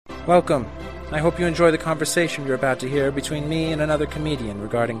Welcome. I hope you enjoy the conversation you're about to hear between me and another comedian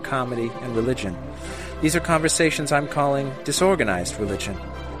regarding comedy and religion. These are conversations I'm calling disorganized religion.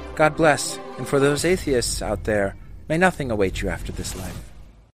 God bless, and for those atheists out there, may nothing await you after this life.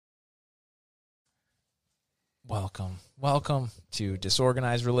 Welcome to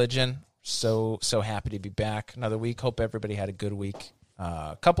Disorganized Religion. So happy to be back another week. Hope everybody had a good week.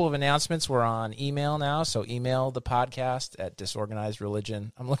 A couple of announcements. We're on email now, so email the podcast at Disorganized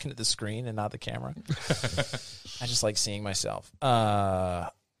Religion. I'm looking at the screen and not the camera. I just like seeing myself.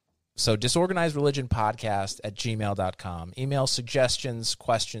 So Disorganized Religion Podcast at gmail.com. Email suggestions,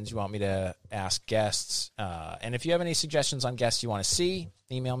 questions you want me to ask guests. And if you have any suggestions on guests you want to see,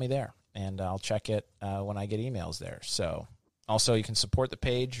 email me there, and I'll check it when I get emails there. So also you can support the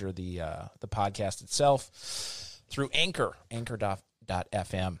page or the podcast itself through Anchor,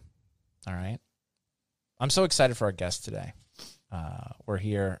 anchor.fm. All right. I'm so excited for our guest today. We're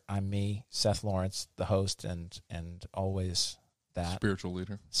here. I'm me, Seth Lawrence, the host, and always that. Spiritual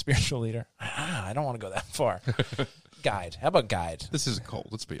leader. I don't want to go that far. Guide. How about guide? This is a cult.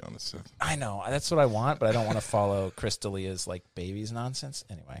 Let's be honest, Seth. I know. That's what I want, but I don't want to follow Chris D'Elia's like babies nonsense.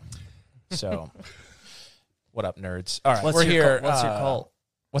 Anyway. So what up, nerds? All right. We're here. What's your cult?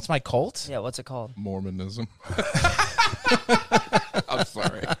 What's my cult? Yeah, what's it called? Mormonism. I'm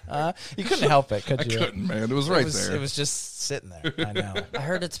sorry. You couldn't help it, could you? I couldn't, man. It was right there. It was just sitting there. I know. I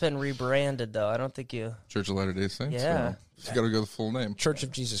heard it's been rebranded, though. I don't think you... Church of Latter-day Saints? Yeah. So you got to go the full name. Church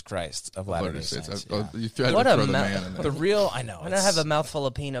of Jesus Christ of Latter-day Saints. Yeah. You had to What throw a the man in there. The real, I know. Why not have a mouthful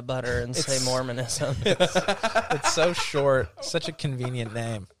of peanut butter and say Mormonism? It's so short. Such a convenient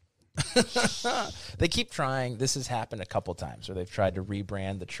name. They keep trying. This has happened a couple times where they've tried to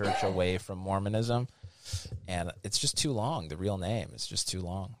rebrand the church away from Mormonism, and it's just too long. The real name is just too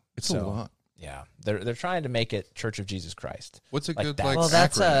long. It's a lot. Yeah, they're trying to make it Church of Jesus Christ. What's a good Well,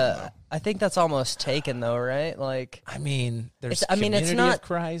 that's acronym, I think that's almost taken, though, right? Like, I mean, there's it's Community not of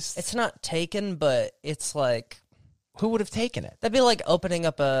Christ. It's not taken, but it's like Who would have taken it? that'd be like opening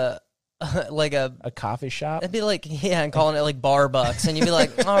up a coffee shop? It'd be like and calling it like Bar Bucks, and you'd be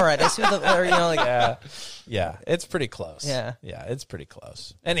like, all right, I see what the, or, you know, like Yeah, it's pretty close. Yeah, it's pretty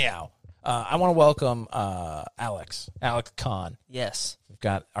close. Anyhow, I want to welcome Alex Kahn. Yes. We've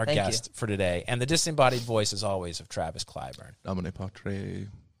got our Thank guest for today, and the disembodied voice, as always, of Travis Clyburn. Domine Patre,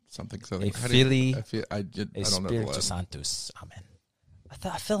 something. A Filii, I don't know. Spiritus Sanctus. Amen.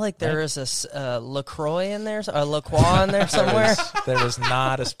 I feel like there is a LaCroix in there, a La Croix in there somewhere. There is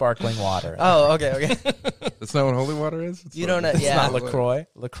not a sparkling water. Oh, okay. That's not what holy water is? You don't know. It's Yeah. not LaCroix.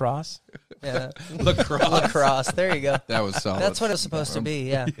 Lacrosse? Yeah. Lacrosse. There you go. That was solid. That's what it's supposed to be,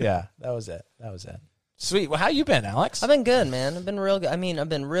 yeah. Yeah, that was it. Sweet. Well, how you been, Alex? I've been good, man. I've been real good. I mean, I've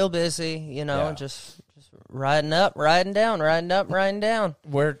been real busy, you know, Yeah. just riding up, riding down, riding up, riding down.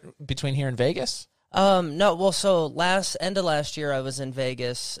 Where, between here and Vegas? No, well, so end of last year, I was in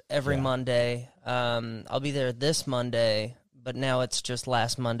Vegas every Monday. I'll be there this Monday, but now it's just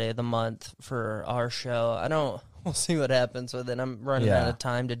last Monday of the month for our show. We'll see what happens with it. I'm running out of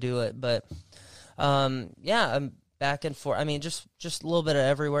time to do it, but, I'm back and forth. I mean, just a little bit of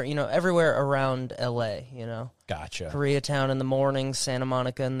everywhere, you know, everywhere around LA, you know. Gotcha. Koreatown in the morning, Santa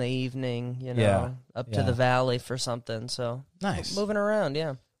Monica in the evening, you know, up to the valley for something. So Nice. moving around,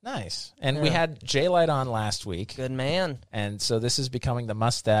 yeah. Nice. And we had J-Light on last week. Good man. And so this is becoming the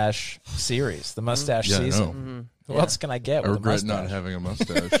mustache series, the mustache Yeah, I season. know. Mm-hmm. Who else can I get I with a regret mustache? not having a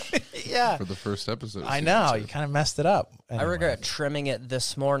mustache Yeah. for the first episode. I know. You kind of messed it up. I Anyway. regret trimming it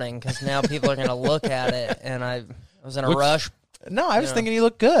this morning because now people are going to look at it, and I was in a rush. No, I was Yeah. thinking you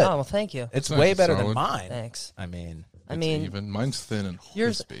look good. Oh, well, thank you. It's Nice, way better than solid. mine. Thanks. I mean, I mean, even mine's thin and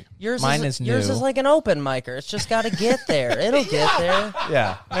yours crispy. Mine is yours new. is like an open micer. It's just got to get there. It'll get there.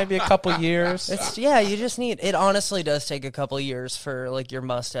 yeah, maybe a couple years. You just need. It honestly does take a couple years for like your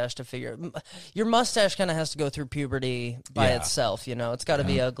mustache to figure. Your mustache kind of has to go through puberty by Yeah. itself. You know, it's got to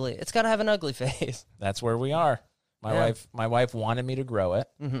be ugly. It's got to have an ugly face. That's where we are. My wife wanted me to grow it,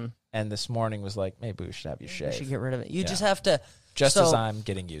 Mm-hmm. and this morning was like, maybe we should have you You shave. should get rid of it. You Yeah. just have to. Just so, as I'm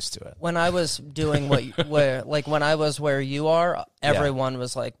getting used to it. When I was doing when I was where you are, everyone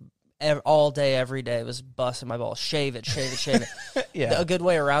was like, all day, every day was busting my balls. Shave it, shave it, shave it. Yeah. A good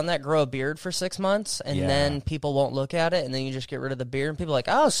way around that, grow a beard for 6 months, and then people won't look at it, and then you just get rid of the beard, and people are like,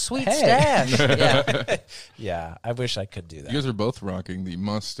 oh, sweet stash. Yeah. Yeah, I wish I could do that. You guys are both rocking the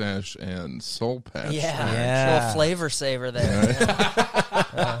mustache and soul patch. Yeah. Yeah. A little flavor saver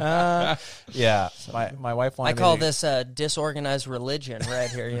there. Yeah, my wife wanted I call me to, this disorganized religion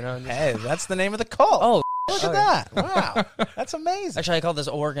right here, you know? Hey, that's the name of the cult. Oh, look at that. Wow. That's amazing. Actually, I call this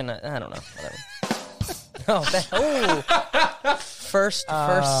organized. I don't know. Whatever. First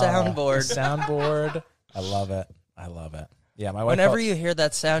soundboard. Soundboard. I love it. Yeah, my wife. Whenever you hear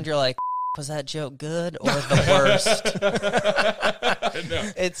that sound, you're like, was that joke good or the worst?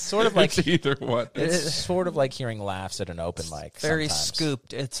 No, it's sort of like it's either one. it's sort of like hearing laughs at an open mic. Very sometimes.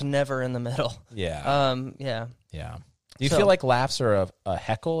 scooped. It's never in the middle. Yeah. Yeah. Yeah. Do you feel like laughs are a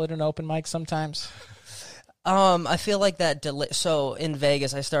heckle at an open mic sometimes? I feel like that so in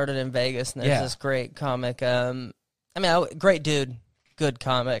Vegas, I started in Vegas, and there's this great comic. Great dude, good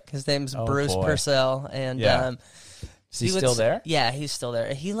comic. His name's Bruce Purcell, and is he still there? Yeah, he's still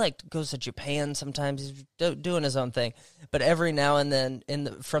there. He goes to Japan sometimes. He's doing his own thing, but every now and then,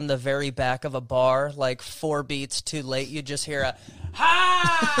 from the very back of a bar, like 4 beats too late, you just hear a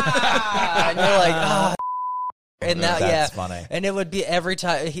ha, and you're like, ah. And that's funny. And it would be every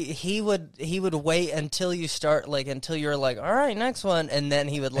time he would wait until you start, like, until you're like, all right, next one, and then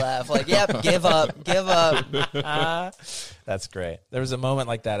he would laugh like, yep, give up. That's great. There was a moment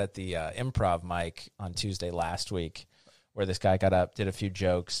like that at the improv mic on Tuesday last week, where this guy got up, did a few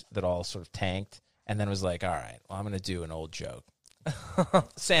jokes that all sort of tanked, and then was like, all right, well, I'm going to do an old joke.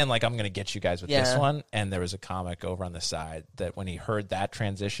 Saying, like, I'm going to get you guys with this one. And there was a comic over on the side that when he heard that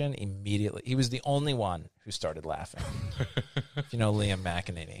transition, immediately, he was the only one who started laughing. If you know Liam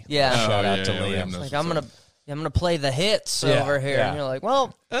McEnany. Yeah. Shout out to Liam. Like, I'm going to play the hits over here. Yeah. And you're like,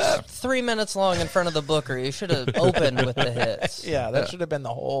 well, 3 minutes long in front of the booker. You should have opened with the hits. Yeah, that should have been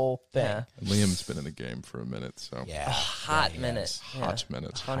the whole thing. Yeah. Liam's been in the game for a minute, so. Yeah. Hot minute. Hot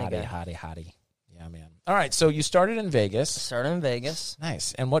minute. Funny guy. Hottie. Yeah, man. All right, so you started in Vegas. Started in Vegas.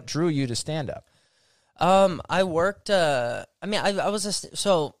 Nice. And what drew you to stand-up? I worked, so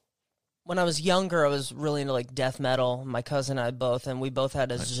when I was younger, I was really into, like, death metal. My cousin and I both, and we both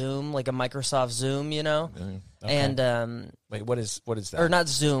had a Zoom, like a Microsoft Zoom, you know? Yeah. Okay. And, wait, what is that? or not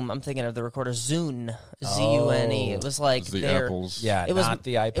Zoom, I'm thinking of the recorder, Zune, Z-U-N-E. It was like The Apples. Yeah, it was not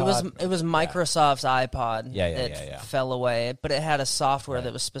the iPod. It was Microsoft's iPod Yeah. fell away, but it had a software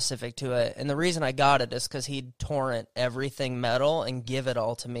that was specific to it. And the reason I got it is because he'd torrent everything metal and give it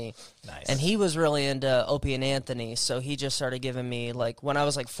all to me. Nice. And he was really into Opie and Anthony, so he just started giving me, like, when I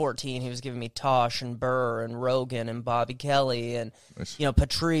was like 14, he was giving me Tosh and Burr and Rogan and Bobby Kelly and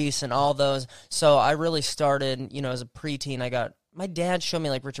Patrice and all those. So I really started, as a preteen. My dad showed me,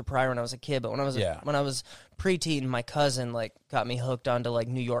 like, Richard Pryor when I was a kid, but when I was preteen, my cousin, like, got me hooked onto, like,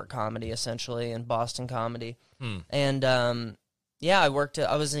 New York comedy essentially and Boston comedy. And I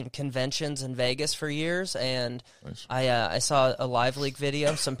was in conventions in Vegas for years, and Nice. I saw a Live Leak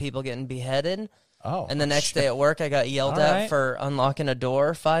video, some people getting beheaded. Oh, And the next day at work, I got yelled at for unlocking a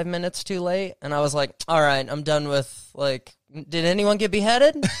door 5 minutes too late, and I was like, all right, I'm done with, like, did anyone get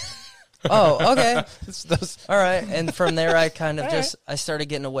beheaded? Oh, okay. All right. And from there, I kind of I started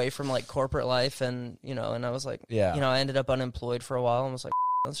getting away from, like, corporate life, and, and I was like, I ended up unemployed for a while and was like,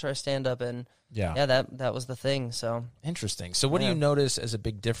 let's try stand up. And that was the thing. So interesting. So what do you notice as a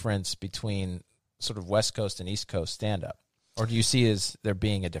big difference between sort of West Coast and East Coast stand up? Or do you see as there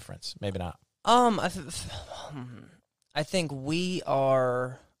being a difference? Maybe not. I think we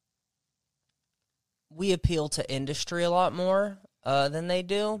appeal to industry a lot more than they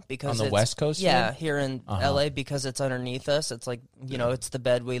do, because on the West Coast. Here in LA, because it's underneath us. It's like it's the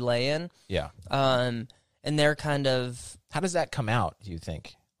bed we lay in. Yeah. And they're kind of. How does that come out? Do you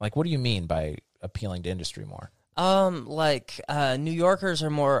think? Like, what do you mean by appealing to industry more? New Yorkers are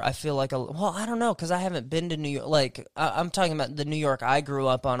more, I feel like, I don't know, because I haven't been to New York. Like, I'm talking about the New York I grew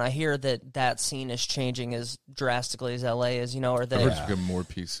up on. I hear that scene is changing as drastically as LA is, or that. I heard it's become more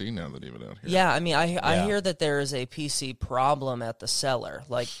PC now than even out here. Yeah, I mean, I hear that there is a PC problem at the Cellar.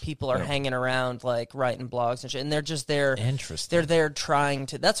 Like, people are hanging around, like, writing blogs and shit, and they're just there. Interesting. They're there trying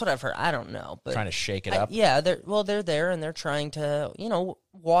to, that's what I've heard. I don't know. But trying to shake it up? They're there, and they're trying to,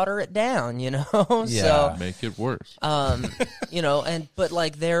 water it down, Yeah. Make it worse. But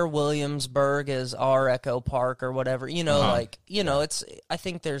like their Williamsburg is our Echo Park or whatever, it's, I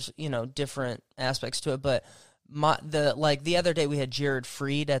think there's, different aspects to it, but the other day we had Jared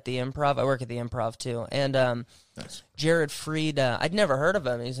Freed at the Improv. I work at the Improv too. And, Nice. Jared Freed, I'd never heard of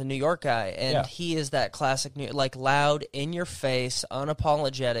him. He's a New York guy, and he is that classic, like, loud, in your face,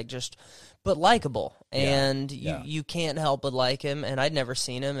 unapologetic, but likable, and you can't help but like him. And I'd never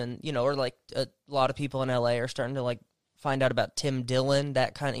seen him, and or like a lot of people in LA are starting to, like, find out about Tim Dillon,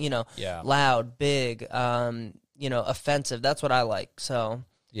 that kind of loud, big, offensive. That's what I like. So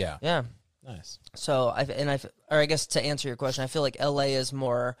yeah, nice. So I guess to answer your question, I feel like LA is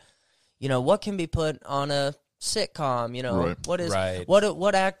more, what can be put on a sitcom, Right.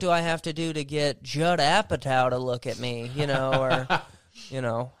 What act do I have to do to get Judd Apatow to look at me, or You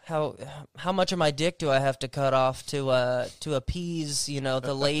know, how much of my dick do I have to cut off to appease, you know,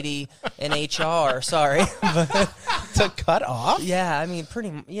 the lady in HR? Sorry. To cut off? Yeah, I mean,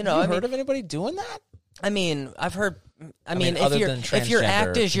 pretty, you know. Have you heard of anybody doing that? I mean, I've heard. I mean, other if than your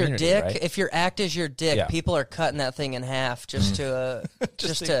act is your community, dick, right? if your act is your dick, Yeah. people are cutting that thing in half just to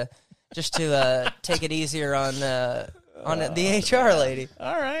take it easier on the HR lady.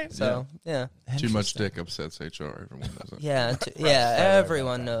 All right. So yeah. Too much dick upsets HR. Everyone knows that. Yeah,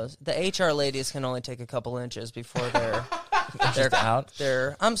 everyone knows. The HR ladies can only take a couple inches before they're out.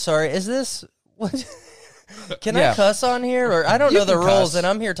 I'm sorry, is this what? Can Yeah. I cuss on here? Or I don't know the can rules, cuss. and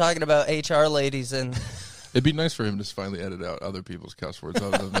I'm here talking about HR ladies and It'd be nice for him to finally edit out other people's cuss words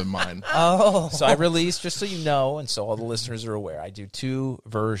other than mine. So I release, just so you know, and so all the listeners are aware, I do 2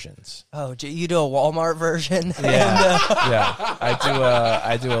 versions. You do a Walmart version? Yeah, yeah.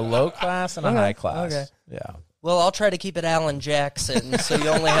 I do a low class and a high class. okay. Yeah, Well, I'll try to keep it Alan Jackson, so you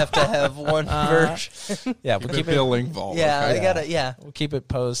only have to have one version. yeah. Keep it Bill Engvall. Yeah, okay? I gotta. Yeah, We'll keep it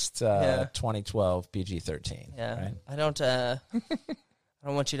post Yeah. 2012 PG-13. yeah. Right? I don't. I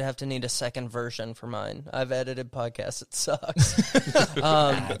don't want you to have to need a second version for mine. I've edited podcasts. It sucks.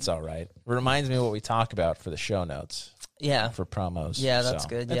 That's all right. It reminds me of what we talk about for the show notes Yeah, for promos. Yeah, that's So,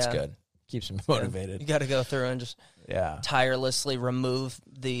 good, That's yeah. good. Keeps me you motivated. got to go through and just Yeah. tirelessly remove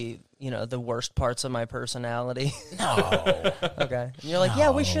the worst parts of my personality. No. Okay, and you're like, yeah,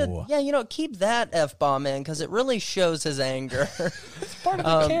 we should. No. Yeah, keep that F-bomb in because it really shows his anger. Part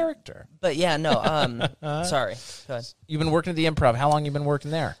of the character. But yeah, no. Sorry. Go ahead. You've been working at the Improv. How long you been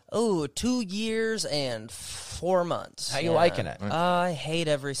working there? Oh, 2 years and 4 months. How you liking it? I hate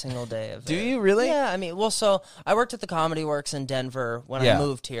every single day of it. Do you really? Yeah, I mean, well, so I worked at the Comedy Works in Denver when Yeah. I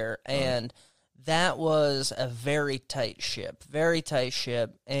moved here, and that was a very tight ship,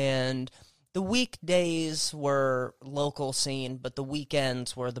 and the weekdays were local scene, but the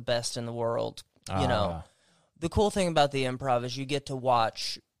weekends were the best in the world, you know. The cool thing about the Improv is you get to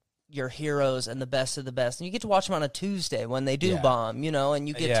watch your heroes and the best of the best, and you get to watch them on a Tuesday when they do Yeah. bomb, you know, and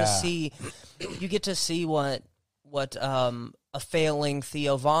you get to see what a failing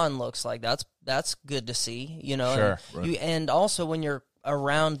Theo Vaughn looks like. That's good to see, you know. Sure. And, and also when you're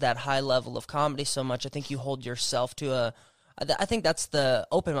around that high level of comedy so much, I think you hold yourself to I think that's the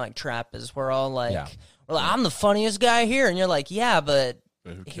open mic trap, is we're all like, we're like, I'm the funniest guy here, and you're like, yeah, but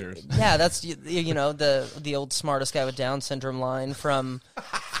Who cares? yeah, that's you know the old smartest guy with Down syndrome line from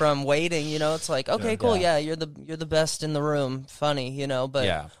Waiting. You know, it's like, okay, cool, yeah, you're the best in the room, funny, you know,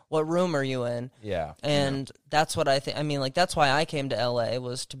 but what room are you in? Yeah, and that's what I think. I mean, like that's why I came to LA,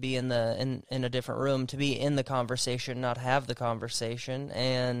 was to be in a different room, to be in the conversation, not have the conversation,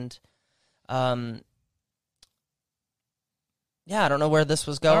 and yeah, I don't know where this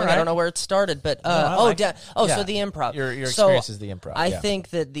was going. Right. I don't know where it started, but so the Improv. Your So experience is the Improv. I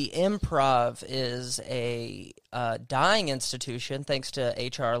think that the Improv is a dying institution, thanks to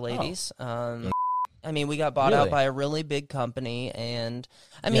HR ladies. I mean, we got bought out by a really big company, and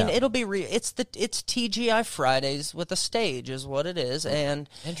I mean, it'll be it's TGI Fridays with a stage, is what it is, and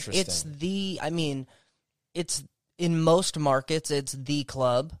interesting. It's in most markets, it's the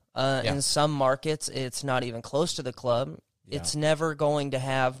club. In some markets, it's not even close to the club. It's never going to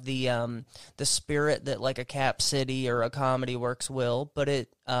have the spirit that like a Cap City or a Comedy Works will, but it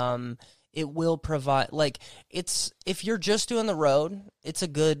will provide, like, if you're just doing the road, it's a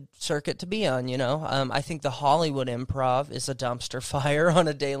good circuit to be on, you know. I think the Hollywood Improv is a dumpster fire on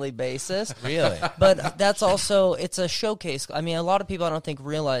a daily basis. Really? But that's also, it's a showcase. I mean, a lot of people I don't think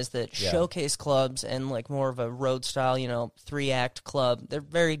realize that showcase clubs and like more of a road style, you know, 3-act club, they're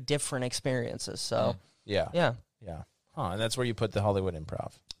very different experiences. So yeah. Huh, and that's where you put the Hollywood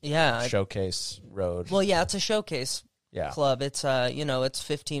Improv. Yeah. Showcase Road. Well, yeah, it's a showcase club. It's it's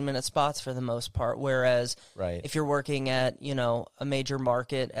 15-minute spots for the most part. Whereas if you're working at, you know, a major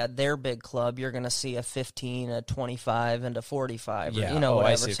market at their big club, you're going to see a 15, a 25, and a 45. Or, you know,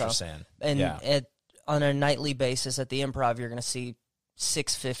 whatever. I see what you're saying. And on a nightly basis at the Improv, you're going to see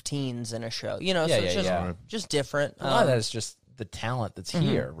 6 15s in a show. You know, so it's just different. A lot of that is just the talent that's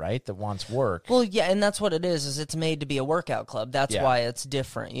here, right? That wants work. Well, yeah, and that's what it is it's made to be a workout club. That's why it's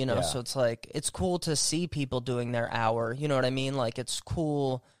different, you know? So it's like, it's cool to see people doing their hour, you know what I mean? Like, it's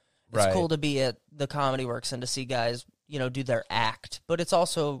cool. It's cool to be at the Comedy Works and to see guys, you know, do their act. But it's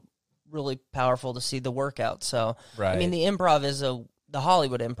also really powerful to see the workout. So, I mean, the Improv is the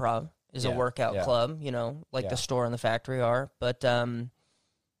Hollywood Improv is a workout club, you know, like the Store and the Factory are. But,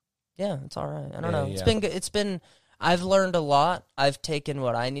 yeah, it's all right. I don't know. It's been good. It's been... I've learned a lot. I've taken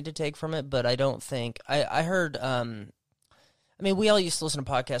what I need to take from it, but I don't think I heard. I mean, we all used to listen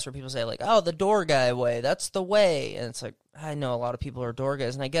to podcasts where people say, like, oh, the door guy way, that's the way. And it's like, I know a lot of people are door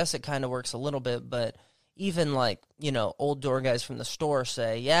guys, and I guess it kind of works a little bit, but even, like, you know, old door guys from the store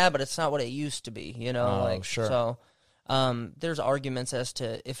say, yeah, but it's not what it used to be, you know? Oh, sure. So there's arguments as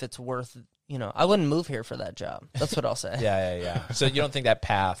to if it's worth, you know, I wouldn't move here for that job. That's what I'll say. Yeah. So you don't think that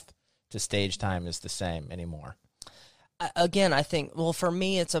path to stage time is the same anymore? Again, I think, well, for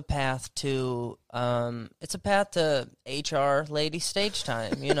me, it's a path to HR lady stage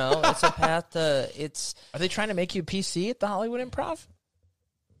time, you know? It's a path to, Are they trying to make you PC at the Hollywood Improv?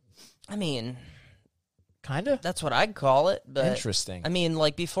 I mean, kind of. that's what I'd call it. But Interesting. I mean,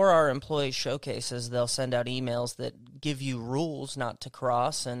 like, before our employee showcases, they'll send out emails that give you rules not to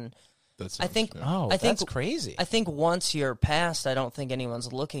cross, and I think that's crazy. I think once you're past, I don't think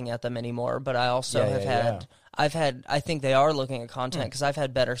anyone's looking at them anymore. But I also I think they are looking at content because I've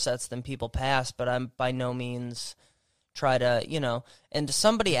had better sets than people past. But I'm by no means try to, you know. And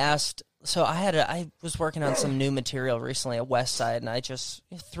somebody asked, so I was working on some new material recently at West Side, and I just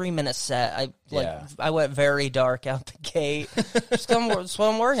 3-minute set. I went very dark out the gate. That's what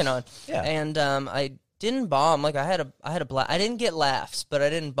I'm working on. Yeah. And I didn't bomb. Like, I had a I didn't get laughs, but I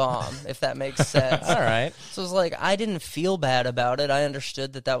didn't bomb, if that makes sense. All right. So it was like, I didn't feel bad about it. I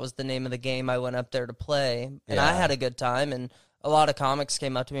understood that was the name of the game I went up there to play, and I had a good time. And a lot of comics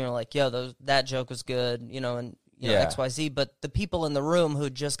came up to me and were like, yo, that joke was good, you know, and XYZ. But the people in the room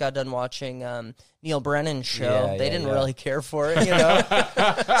who just got done watching Neil Brennan's show, they didn't really care for it, you know?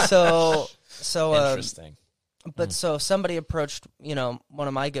 so Interesting. But so somebody approached, you know, one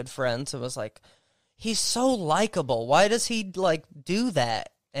of my good friends and was like, he's so likable. Why does he, like, do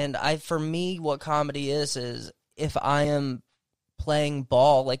that? And for me, what comedy is if I am playing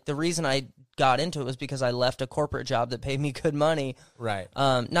ball, like, the reason I got into it was because I left a corporate job that paid me good money. Right.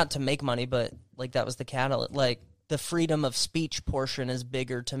 Not to make money, but, like, that was the catalyst. Like, the freedom of speech portion is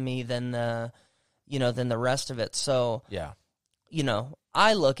bigger to me than the rest of it. So, yeah, you know,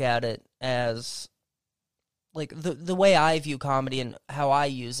 I look at it as, like, the way I view comedy and how I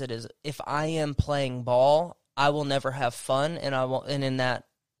use it is, if I am playing ball, I will never have fun, and in that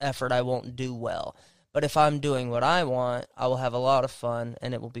effort I won't do well. But if I'm doing what I want, I will have a lot of fun,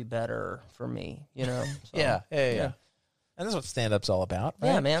 and it will be better for me, you know? So, yeah. And that's what stand-up's all about,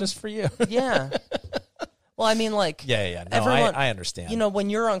 right? Yeah, man. Just for you. Yeah. Well, I mean, like... Yeah. No, everyone, I understand. You know, when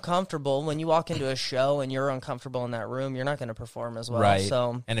you're uncomfortable, when you walk into a show and you're uncomfortable in that room, you're not going to perform as well. Right.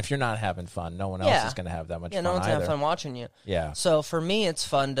 So, and if you're not having fun, no one else is going to have that much fun no one's either. having fun watching you. Yeah. So for me, it's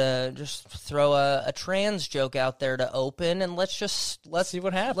fun to just throw a trans joke out there to open, and let's see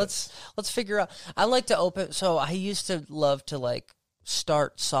what happens. Let's figure out. I like to open. So I used to love to, like,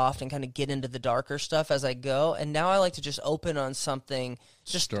 start soft and kind of get into the darker stuff as I go, and now I like to just open on something.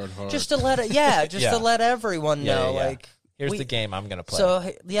 Just start hard. Just to let it. Yeah. Just to let everyone know. Yeah. Like, here's the game I'm going to play.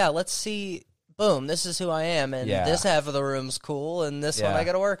 So yeah, let's see. Boom, this is who I am, and this half of the room's cool, and this one I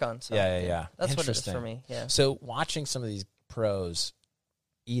got to work on. So yeah. That's what it is for me. Yeah. So watching some of these pros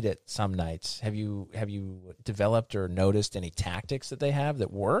eat it some nights, have you developed or noticed any tactics that they have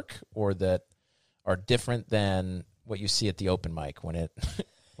that work or that are different than what you see at the open mic when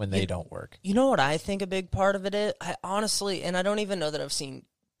they don't work? You know what I think a big part of it is? I honestly, and I don't even know that I've seen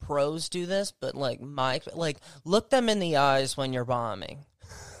pros do this, but look them in the eyes when you're bombing.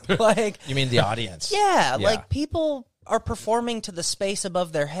 Like, you mean the audience? Yeah, like, people are performing to the space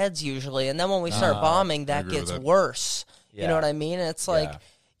above their heads usually, and then when we start bombing, that gets worse. Yeah. You know what I mean? It's like,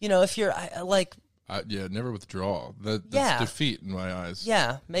 you know, if you're never withdraw. That's defeat in my eyes.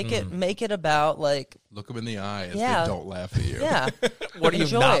 Yeah, make it about, like, look them in the eye as they don't laugh at you. Yeah, what are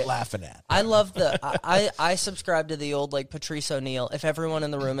you not laughing at? I love I subscribe to the old, like, Patrice O'Neill. If everyone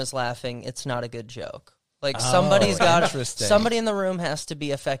in the room is laughing, it's not a good joke. Like, somebody in the room has to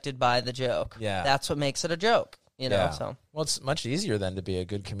be affected by the joke. Yeah, that's what makes it a joke. You know. Yeah. So, well, it's much easier then to be a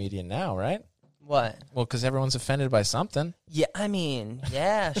good comedian now, right? What? Well, because everyone's offended by something. Yeah, I mean,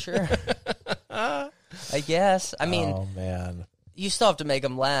 yeah, sure. I guess. I mean, oh man, you still have to make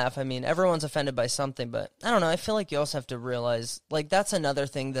them laugh. I mean, everyone's offended by something, but I don't know. I feel like you also have to realize, like, that's another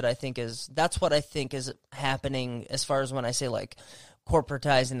thing that I think is happening as far as when I say, like,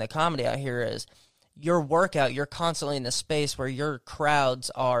 corporatizing the comedy out here is your workout. You're constantly in this space where your crowds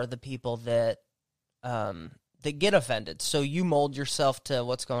are the people that get offended. So you mold yourself to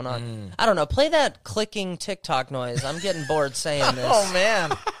what's going on. I don't know. Play that clicking TikTok noise. I'm getting bored saying this. Oh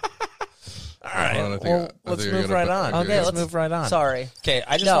man. All right. Let's move right on. Okay, let's move right on. Sorry. Okay,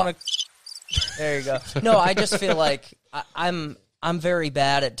 I just want to. There you go. No, I just feel like I'm very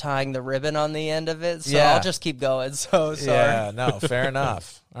bad at tying the ribbon on the end of it, so I'll just keep going. So sorry. Yeah, no, fair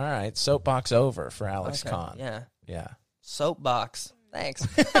enough. All right, soapbox over for Alex Kahn. Yeah. Yeah. Soapbox. Thanks.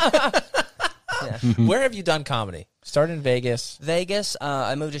 Where have you done comedy? Started in Vegas. Vegas.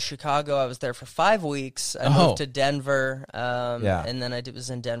 I moved to Chicago. I was there for 5 weeks. I moved to Denver. And then I was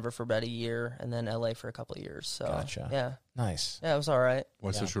in Denver for about a year, and then LA for a couple of years. So, Gotcha. Yeah. Nice. Yeah, it was all right.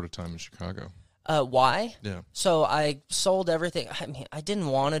 Why so short a time in Chicago? Why? Yeah. So I sold everything. I mean, I didn't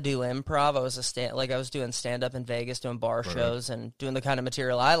want to do improv. I was doing stand up in Vegas, doing bar shows, and doing the kind of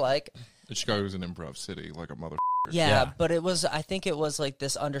material I like. Chicago's an improv city, like a mother. Yeah, but I think it was like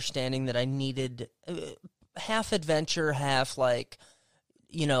this understanding that I needed half adventure, half like,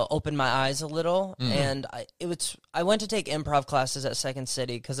 open my eyes a little. And I went to take improv classes at Second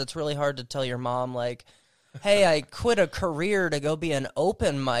City because it's really hard to tell your mom, like, hey, I quit a career to go be an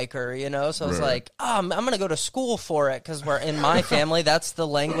open micer, So I was like, I'm going to go to school for it because we're in my family. That's the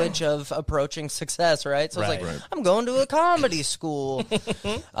language of approaching success, right? So I was like, I'm going to a comedy school.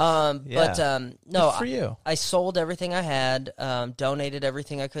 But no, good for you. I sold everything I had, donated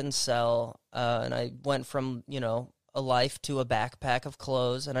everything I couldn't sell, and I went from, a life to a backpack of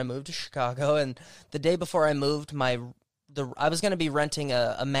clothes, and I moved to Chicago. And the day before I moved, I was going to be renting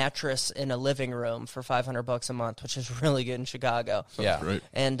a mattress in a living room for $500 a month, which is really good in Chicago. Sounds great.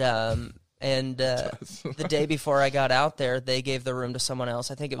 And the day before I got out there, they gave the room to someone else.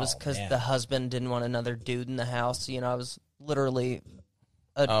 I think it was because the husband didn't want another dude in the house. I was literally,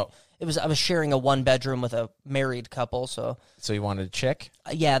 I was sharing a 1-bedroom with a married couple. So you wanted a chick?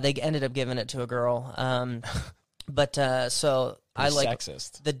 Yeah, they ended up giving it to a girl. So I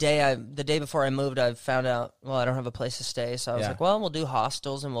sexist. the day before I moved, I found out, well, I don't have a place to stay. So I was like, well, we'll do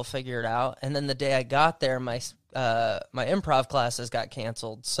hostels and we'll figure it out. And then the day I got there, my improv classes got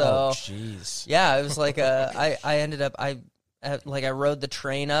canceled. So, jeez. Yeah, it was like, I ended up, I rode the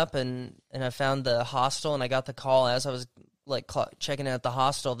train up and I found the hostel, and I got the call as I was like checking in at the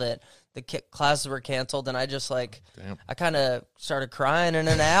hostel that the classes were canceled. And I just I kind of started crying in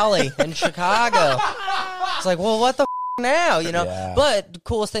an alley in Chicago. It's like, well, what the now, Yeah. But the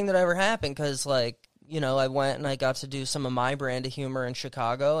coolest thing that ever happened, because I went and I got to do some of my brand of humor in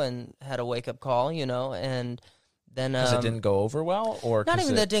Chicago and had a wake up call, and then because it didn't go over well, or not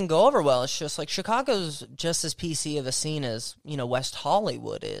even that it didn't go over well. It's just like Chicago's just as PC of a scene as West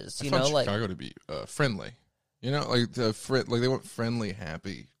Hollywood is. I found Chicago to be friendly, like they want friendly,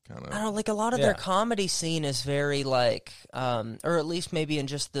 happy kind of. I don't know, like a lot of their comedy scene is very like, or at least maybe in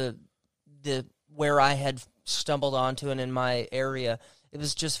just the where I had stumbled onto and in my area, it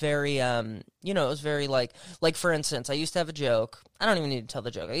was just very, it was very like for instance, I used to have a joke. I don't even need to tell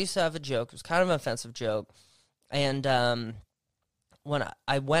the joke. I used to have a joke. It was kind of an offensive joke. And when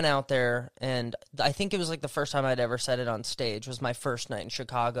I went out there, and I think it was like the first time I'd ever said it on stage, was my first night in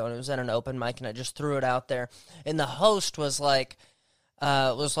Chicago, and it was at an open mic, and I just threw it out there. And the host was like, he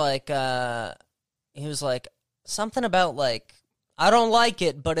was like, something about like, I don't like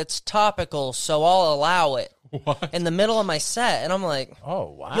it, but it's topical, so I'll allow it. What? In the middle of my set, and I'm like, oh,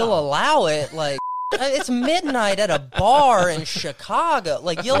 wow. You'll allow it? Like, it's midnight at a bar in Chicago.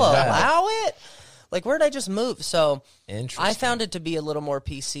 Like, you'll allow it? Like, where'd I just move? So I found it to be a little more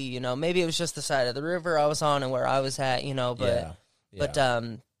PC, Maybe it was just the side of the river I was on and where I was at,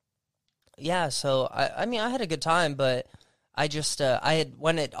 so I mean, I had a good time, but I just,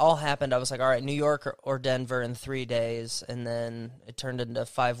 when it all happened, I was like, all right, New York or Denver in 3 days. And then it turned into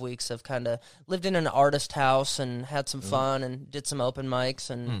 5 weeks of kind of lived in an artist house and had some fun and did some open mics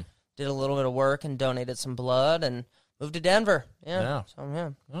and did a little bit of work and donated some blood and moved to Denver. Yeah. So,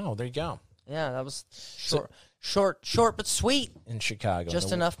 yeah. Oh, there you go. Yeah, that was short but sweet. In Chicago.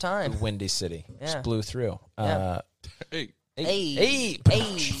 Just enough time. The Windy City. Yeah. Just blew through. Hey. Hey.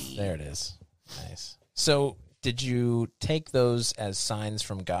 There it is. Nice. So, did you take those as signs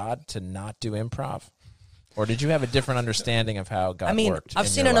from God to not do improv? Or did you have a different understanding of how God worked? I've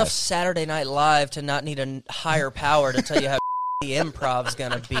seen enough Saturday Night Live to not need a higher power to tell you how the improv's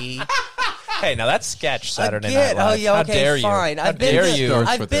going to be. Hey, now that's sketch Saturday Night Live. Oh, yeah, okay, how dare fine. You? How dare you?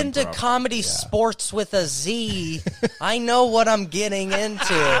 I've been to comedy sports with a Z. I know what I'm getting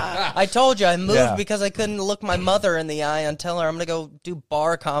into. I told you I moved because I couldn't look my mother in the eye and tell her I'm going to go do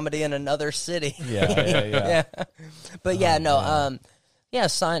bar comedy in another city. Yeah. But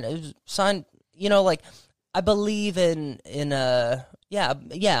sign. Like I believe in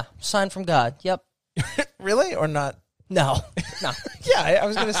sign from God. Yep. Really or not? No. Yeah, I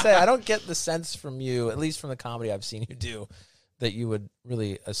was going to say, I don't get the sense from you, at least from the comedy I've seen you do, that you would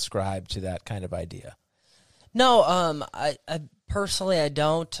really ascribe to that kind of idea. No, I personally, I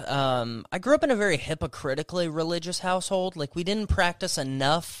don't. I grew up in a very hypocritically religious household. Like, we didn't practice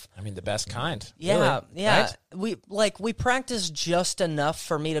enough. I mean, the best kind. Yeah, really, yeah. Right? We practiced just enough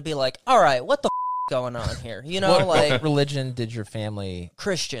for me to be like, all right, what the going on here. You know, What like religion did your family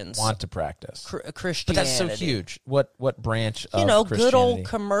Christians want to practice? Christianity. But that's so huge. What branch of You know, good old Christianity?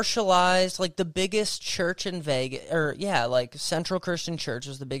 commercialized, like the biggest church in Vegas, or like Central Christian Church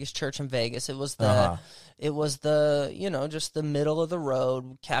was the biggest church in Vegas. It was the, you know, just the middle of the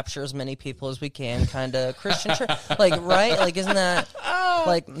road, capture as many people as we can kind of Christian church. Like, right? Like, isn't that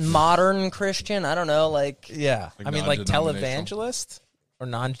like modern Christian? I don't know. Like, Yeah. Like I mean, like non-denominational? televangelist or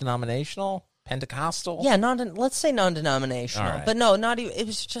non-denominational, Pentecostal. yeah, let's say non-denominational. All right. But no, not even, it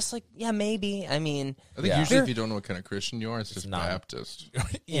was just like, yeah, maybe. I mean, I think Yeah. usually if you don't know what kind of Christian you are, it's just not. Baptist.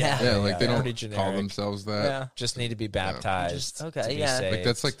 Yeah. Yeah, like they pretty don't generic. call themselves that. yeah. Just need to be baptized. okay, to be yeah. saved. Like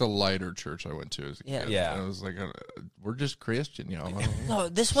that's like the lighter church I went to as a Yeah. kid. Yeah. And I was like, we're just Christian, y'all. No,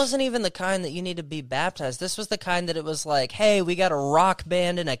 this wasn't even the kind that you need to be baptized. This was the kind that it was like, hey, we got a rock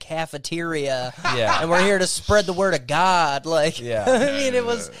band in a cafeteria, Yeah. and we're here to spread the word of God. Like, Yeah. I mean, it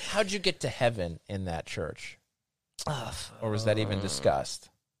was. How'd you get to heaven in that church? Oh, Or was that even discussed?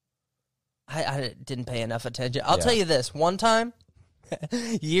 I didn't pay enough attention. I'll Yeah. tell you this: one time,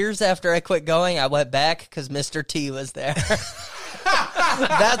 years after I quit going, I went back because Mr. T was there.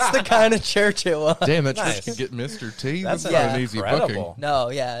 That's the kind of church it was. Damn, that Nice. church could get Mr. T. That's That's Yeah. not an easy incredible. booking. No,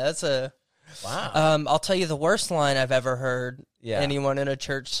 yeah, that's a. Wow. I'll tell you the worst line I've ever heard Yeah. anyone in a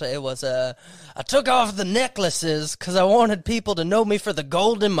church say was, I took off the necklaces because I wanted people to know me for the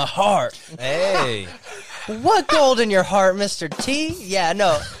gold in my heart. Hey. What gold in your heart, Mr. T? Yeah,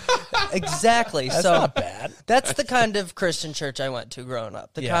 no, exactly. That's so not bad. that's the kind of Christian church I went to growing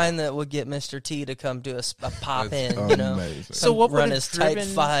up. The Yeah. kind that would get Mr. T to come do a pop That's in, you know. amazing. So what would run have his type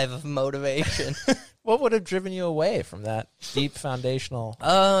driven- 5 of motivation. What would have driven you away from that deep foundational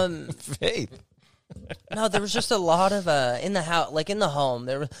faith? No, there was just a lot of in the house, like in the home.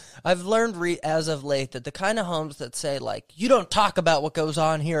 I've learned as of late that the kind of homes that say like you don't talk about what goes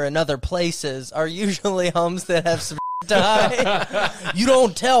on here in other places are usually homes that have some die. You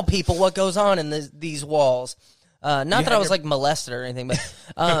don't tell people what goes on in these walls. Not that I was like molested or anything, but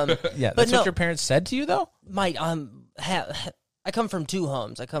Yeah, but that's no, what your parents said to you, though? my I come from 2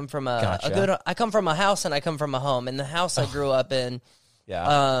 homes. I come from Gotcha. I come from a house and I come from a home. And the house I grew up in,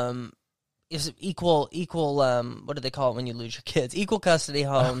 Yeah. is equal. What do they call it when you lose your kids? Equal custody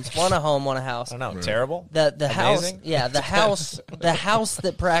homes. One a home, one a house. I don't know. Terrible? The house, Amazing? yeah, the house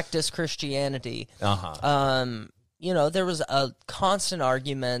that practiced Christianity. Uh-huh. You know, there was a constant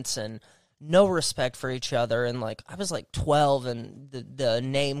arguments and no respect for each other. And like, I was like 12, and the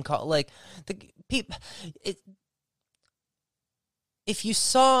name call, like the people. If you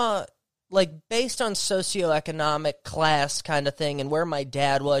saw, like, based on socioeconomic class kind of thing and where my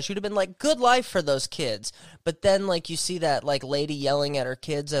dad was, you'd have been like, good life for those kids. But then, like, you see that, like, lady yelling at her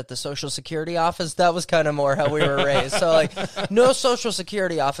kids at the Social Security office. That was kind of more how we were raised. So, like, no Social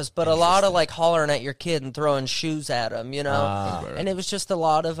Security office, but a lot of, like, hollering at your kid and throwing shoes at him, you know? And it was just a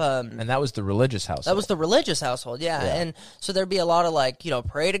lot of, And that was the religious house. that was the religious household, yeah. And so there'd be a lot of, like, you know,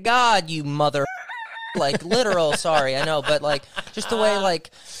 pray to God, you mother... like literal, sorry, I know, but like just the way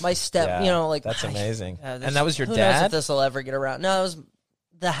like my you know, like that's amazing. this- And that was your who knows if dad? this will ever get around? No, it was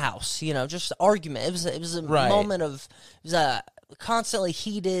the house, you know, just argument. It was a Right. moment of it was a constantly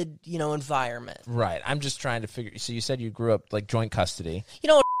heated, you know, environment. Right. I'm just trying to figure. So you said you grew up like joint custody. You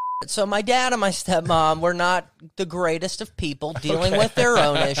know. So my dad and my stepmom were not the greatest of people dealing with their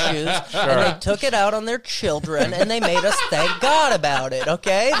own issues, and they took it out on their children, and they made us thank God about it.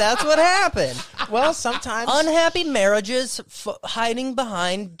 Okay, that's what happened. Well, sometimes. Unhappy marriages hiding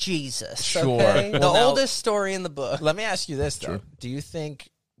behind Jesus. Sure. Okay? Well, the now- oldest story in the book. Let me ask you this, though. Do you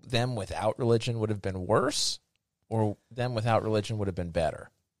think them without religion would have been worse, or them without religion would have been better?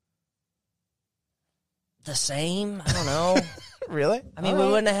 The same? I don't know. Really? I mean, we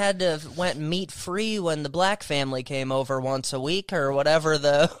wouldn't have had to have went meat free when the black family came over once a week or whatever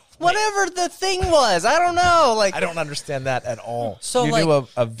the thing was. I don't know. Like I don't understand that at all. So, you like- knew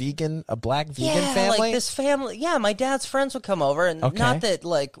a black vegan yeah, family? like this family. Yeah, my dad's friends would come over, and Okay. not that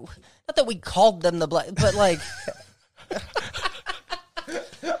we called them the black, but like.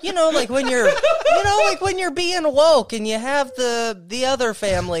 You know, like when you're being woke and you have the other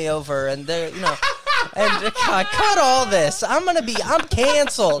family over and they're, you know, and God, cut all this. I'm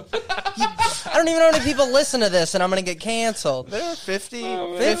canceled. I don't even know how many people listen to this, and I'm going to get canceled. There are 50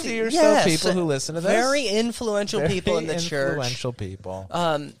 or Yes, so people who listen to this. Very influential people in the church. Influential people.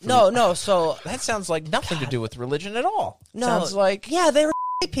 No, so That sounds like nothing to do with religion at all. no, Sounds like yeah, they were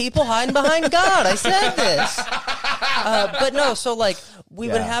people hiding behind God. I said this, but no. So like we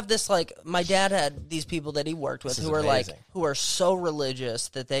would have this, like, my dad had these people that he worked with This is who were like, amazing. who are so religious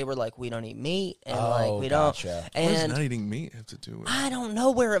that they were like, we don't eat meat, and like we gotcha. don't. What does And not eating meat have to do with I don't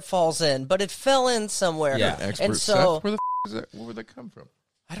know where it falls in, but it fell in somewhere. Yeah. expert and so stuff? Where the is that? Where would that come from?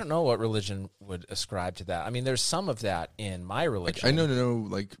 I don't know what religion would ascribe to that. I mean, there's some of that in my religion. I know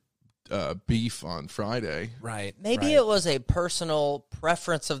like beef on Friday. Right. maybe right. it was a personal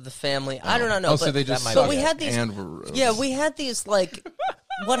preference of the family. I don't know. Oh, so but, they just that might but be we it. had these. and were Yeah, we had these, like,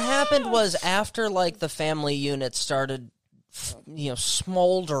 what happened was after, like, the family unit started,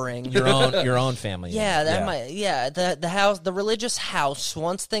 smoldering. your own family. Yeah, unit. the house, the religious house.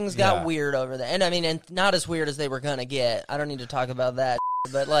 Once things got Yeah. weird over there, and I mean, and not as weird as they were gonna get. I don't need to talk about that,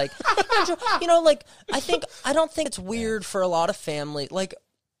 but like, like I don't think it's weird for a lot of family. Like,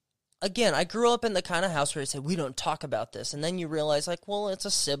 again, I grew up in the kind of house where they say we don't talk about this, and then you realize, like, well, it's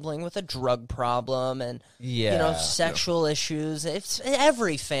a sibling with a drug problem, and Yeah. sexual issues. It's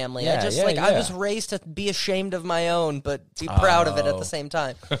every family. I Yeah, just yeah, I yeah. was raised to be ashamed of my own, but be proud of it at Oh. the same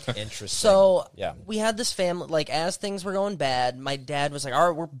time. Interesting. So yeah. we had this family, like, as things were going bad, my dad was like, all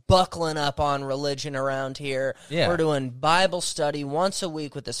right, we're buckling up on religion around here. Yeah. We're doing Bible study once a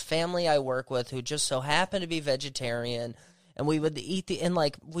week with this family I work with who just so happened to be vegetarian. And we would eat and,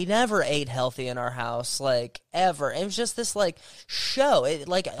 like, we never ate healthy in our house, like, ever. It was just this, like, show. It,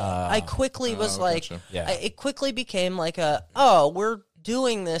 like, I quickly was like, gotcha. Yeah. it quickly became like we're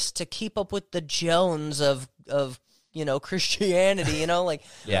doing this to keep up with the Jones of Christianity, like,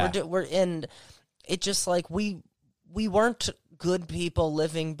 Yeah. and it just, like, we weren't good people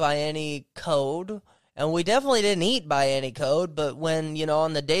living by any code, and we definitely didn't eat by any code, but when,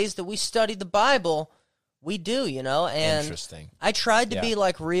 on the days that we studied the Bible, we do, and Interesting. I tried to Yeah. be,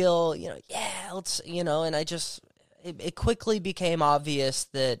 like, real, let's, and I just, it quickly became obvious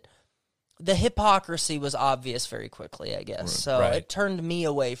that the hypocrisy was obvious very quickly, I guess. So Right. it turned me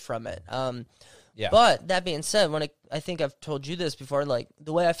away from it. Yeah. But that being said, I think I've told you this before, like,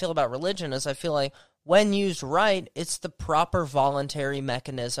 the way I feel about religion is I feel like when used right, it's the proper voluntary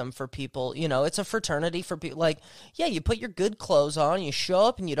mechanism for people. It's a fraternity for people. Like, yeah, you put your good clothes on, you show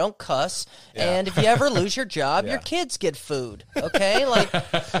up, and you don't cuss. And if you ever lose your job, your kids get food. Okay, like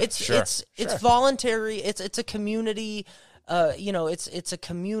it's voluntary. It's a community. It's a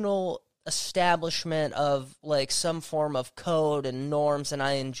communal establishment of, like, some form of code and norms, and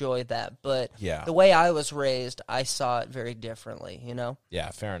I enjoy that. But Yeah. the way I was raised, I saw it very differently.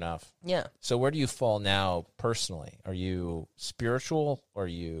 Yeah, fair enough. Yeah. So where do you fall now personally? Are you spiritual?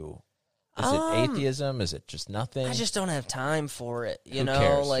 Is it atheism? Is it just nothing? I just don't have time for it, Who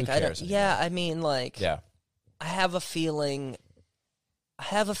cares? Like, Who I cares don't. anymore? Yeah, I mean, like, Yeah. I have a feeling.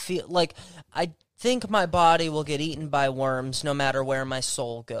 Like, I think my body will get eaten by worms no matter where my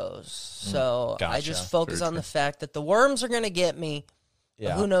soul goes. So I Gotcha. just focus Very on true. the fact that the worms are going to get me. But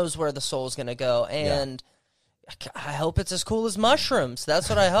Yeah. who knows where the soul's going to go? And I hope it's as cool as mushrooms. That's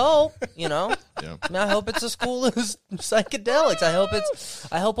what I hope. Yeah. I mean, I hope it's as cool as psychedelics.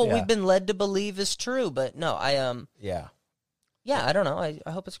 I hope what Yeah. we've been led to believe is true. But no, Yeah. yeah, I don't know. I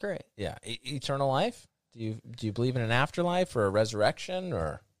hope it's great. Yeah. Eternal life? Do you believe in an afterlife or a resurrection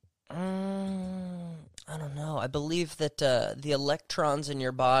or? I don't know. I believe that the electrons in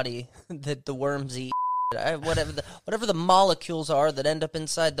your body that the worms eat, whatever the molecules are that end up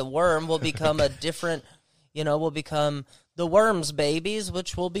inside the worm, will become a different. Will become the worms' babies,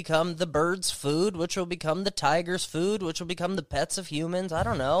 which will become the birds' food, which will become the tiger's food, which will become the pets of humans. I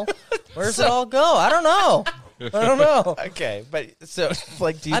don't know. Where's it all go? I don't know. Okay, but so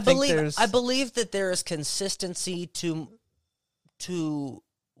like, do you I think believe there's? I believe that there is consistency to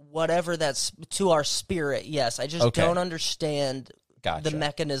whatever that's to our spirit. Yes, I just Okay. don't understand Gotcha. the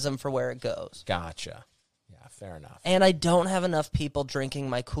mechanism for where it goes. Gotcha. Yeah, fair enough. And I don't have enough people drinking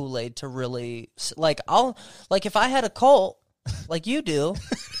my Kool-Aid to really if I had a cult like you do,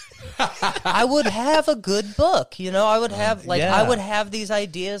 I would have a good book. I would have yeah. I would have these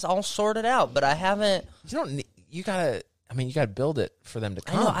ideas all sorted out, but I haven't. You don't need. You gotta build it for them to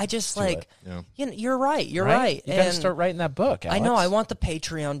I come. know. I just to it, you're right. You're right. You gotta And start writing that book. I know. Alex. I want the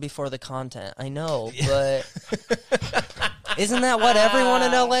Patreon before the content. I know, but isn't that what everyone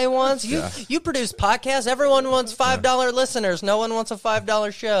in LA wants? You produce podcasts. Everyone wants $5 listeners. No one wants a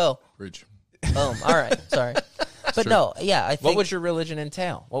 $5 show. Bridge. Boom. All right. Sorry, but no. Yeah, I think What would your religion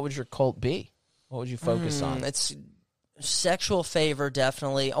entail? What would your cult be? What would you focus on? it's sexual favor,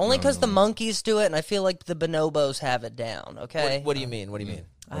 definitely. Only because the monkeys do it, and I feel like the bonobos have it down. Okay. What do you mean? What do you mean?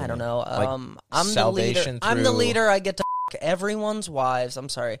 I don't know. Like I'm the leader. salvation I'm the through- leader. I get to f- everyone's wives. I'm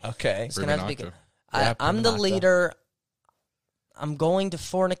sorry. Okay. It's gonna have to be Prima good. nocta. Yeah, I'm the prima nocta. leader. I'm going to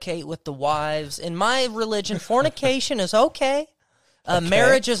fornicate with the wives. In my religion, fornication is okay.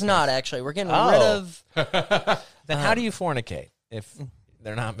 Marriage is not, actually. We're getting rid of... Then how do you fornicate if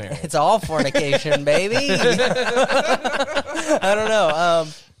they're not married? It's all fornication, baby. I don't know.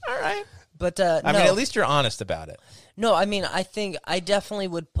 All right. But I no. mean, at least you're honest about it. No, I mean, I think I definitely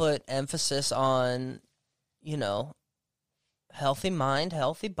would put emphasis on, healthy mind,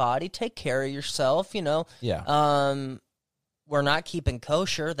 healthy body, take care of yourself, Yeah. We're not keeping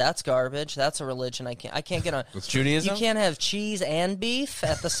kosher. That's garbage. That's a religion I can't get on. Judaism? You can't have cheese and beef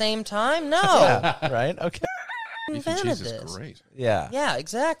at the same time? No. Yeah, right? Okay. Beef and Invented cheese is this. great. Yeah. Yeah,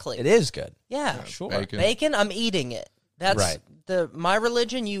 exactly. It is good. Yeah. Sure. Bacon. I'm eating it. That's Right. my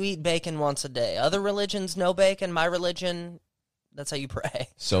religion, you eat bacon once a day. Other religions, no bacon. My religion, that's how you pray.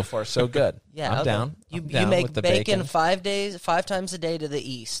 So far, so good. Yeah, I'm okay. down. You I'm down make with the bacon 5 times a day to the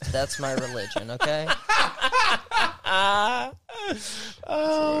east. That's my religion, okay?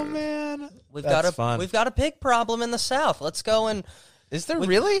 Oh, man. We've That's fun. We've got a pig problem in the South. Let's go and Is there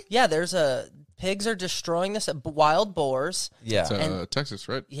really? yeah. Pigs are destroying this. Wild boars. Yeah. It's Texas,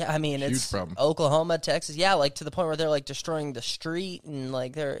 right? Yeah, I mean Huge it's problem. Oklahoma, Texas. Yeah, like to the point where they're like destroying the street and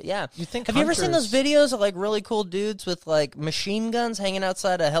like they're yeah. You think Have you ever seen those hunters- videos of like really cool dudes with like machine guns hanging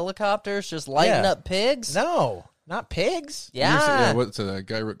outside of helicopters just lighting Yeah. up pigs? No, not pigs. Yeah. What's that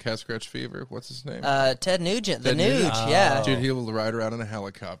guy who wrote Cat Scratch Fever? What's his name? Ted Nugent, the Ted Nuge, Nugent. yeah. Dude, he'll ride around in a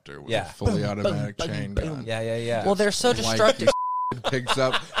helicopter with Yeah. a fully automatic boom, chain boom. gun. Yeah. Well, they're so Like, destructive. picks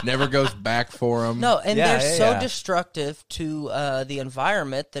up, never goes back for him. No, and Yeah, they're yeah, so yeah. destructive to the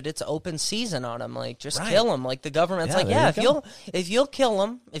environment that it's open season on them. Like, just Right. kill them. Like the government's Yeah, like, there yeah, you if you'll kill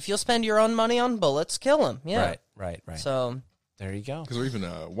them, if you'll spend your own money on bullets, kill them. Yeah, Right. So There you go. Because they're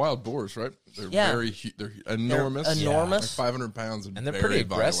even wild boars, right? They're Yeah. they're enormous. enormous. Like 500 pounds And they're very pretty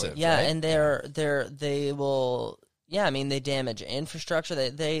violent. aggressive. yeah, right? and they will. Yeah, I mean they damage infrastructure.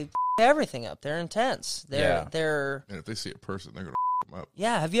 They everything up. They're intense. Yeah. They're And if they see a person, they're going to them up.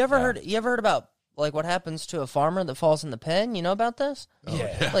 yeah. Have you ever Yeah. heard? You ever heard about like what happens to a farmer that falls in the pen? You know about this?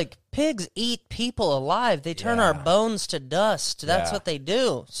 Yeah. Like pigs eat people alive. They turn our Yeah. bones to dust. That's Yeah. what they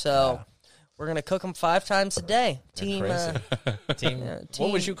do. So we're gonna cook them 5 times a day. Team. Crazy. Team. Yeah, What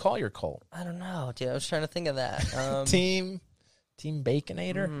team- would you call your cult? I don't know, dude. I was trying to think of that. Team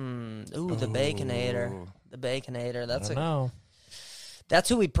Baconator. The Baconator. The Baconator. No. That's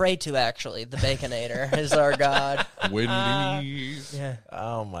who we pray to. Actually, the Baconator is our god. Wendy's. Yeah.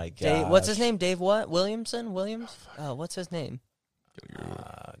 Oh my god. Dave, what's his name? Dave what? Williams? Oh, what's his name?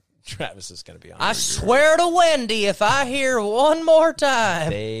 Travis is going to be on. I swear to Wendy, if I hear one more time.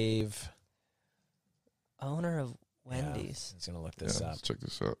 Dave. Owner of Yeah, Wendy's. he's going to look this Yeah, up. let's check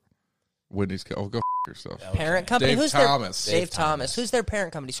this out. Wendy's. Oh, go yourself. Parent company. Dave Who's Thomas. Their, Dave Dave Thomas. Thomas. Who's their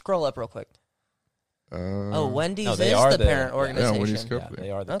parent company? Scroll up real quick. Oh, Wendy's No, they is are the the- parent yeah, organization. Wendy's Yeah, company.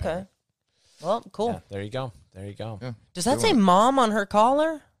 they are the Okay. parent. Well, cool. Yeah, there you go. There you go. Yeah. Does that Doing say it. mom on her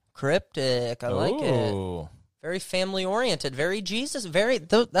collar? Cryptic. I like it. Ooh. Very family oriented. Very Jesus.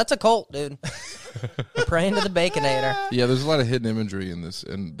 That's a cult, dude. Praying to the Baconator. Yeah, there's a lot of hidden imagery in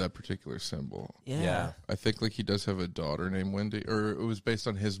that particular symbol. Yeah. I think like he does have a daughter named Wendy, or it was based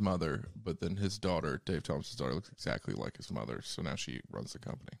on his mother, but then his daughter, Dave Thomas's daughter, looks exactly like his mother, so now she runs the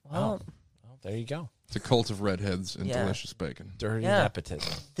company. Well, Well, there you go. It's a cult of redheads and Yeah. delicious bacon. Dirty Yeah.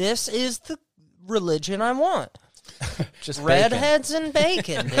 nepotism. this is the religion I want. Just bacon. Redheads and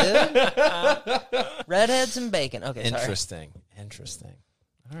bacon, dude. Redheads and bacon. Okay, sorry. Interesting.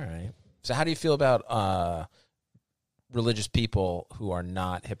 All right. So how do you feel about religious people who are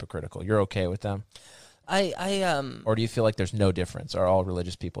not hypocritical? You're okay with them? Or do you feel like there's no difference? Are all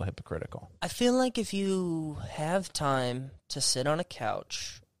religious people hypocritical? I feel like if you have time to sit on a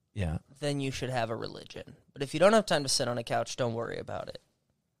couch, Yeah. then you should have a religion. But if you don't have time to sit on a couch, don't worry about it.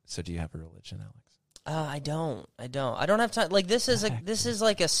 So do you have a religion, Alex? I don't. I don't have time. Like this is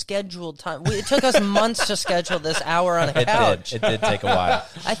like a scheduled time. It took us months to schedule this hour on a couch. It did take a while.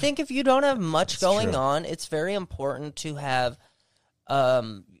 I think if you don't have much going true. on, it's very important to have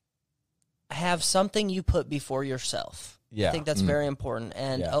something you put before yourself. Yeah. I think that's very important.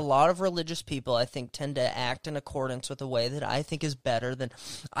 And Yeah. a lot of religious people, I think, tend to act in accordance with a way that I think is better than...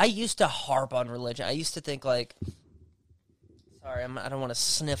 I used to harp on religion. I used to think like... Sorry, I don't want to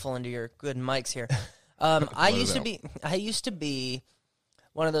sniffle into your good mics here. I used to be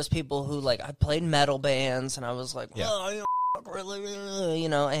one of those people who like I played metal bands and I was like, oh, really,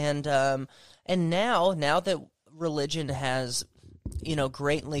 and now that religion has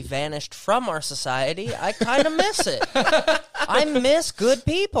greatly vanished from our society, I kind of miss it. I miss good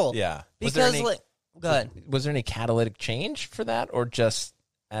people. Yeah. Because go ahead. Was there any catalytic change for that, or just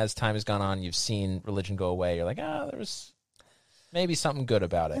as time has gone on, you've seen religion go away? You're like, there was maybe something good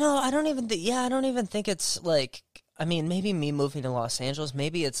about it. No, I don't even think. Yeah, I don't even think it's like. I mean, maybe me moving to Los Angeles,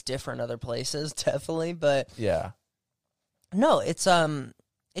 maybe it's different other places, definitely, but Yeah. no, it's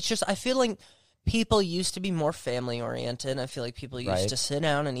just I feel like people used to be more family oriented. I feel like people used Right. to sit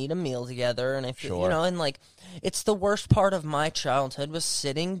down and eat a meal together, and I feel Sure. and like it's the worst part of my childhood was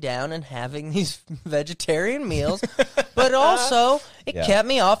sitting down and having these vegetarian meals, but also it Yeah. kept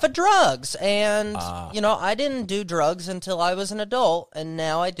me off of drugs. And Ah. I didn't do drugs until I was an adult, and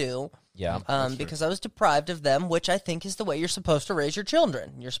now I do. Yeah. Because I was deprived of them, which I think is the way you're supposed to raise your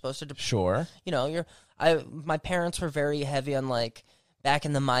children. You're supposed to Sure. my parents were very heavy on like back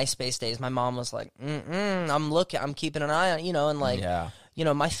in the MySpace days. My mom was like, I'm keeping an eye on, and like, Yeah.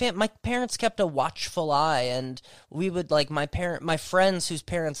 my parents kept a watchful eye, and we would like my friends whose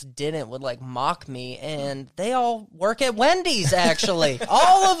parents didn't would like mock me, and they all work at Wendy's actually,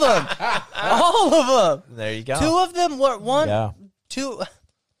 all of them. There you go. Two of them were Yeah.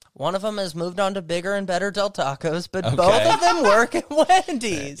 One of them has moved on to bigger and better Del Tacos, but Okay. both of them work at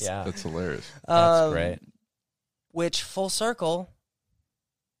Wendy's. Yeah. That's hilarious. That's great. Which full circle.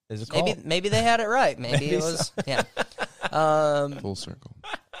 Is it called? Maybe they had it right. Maybe it was Full circle.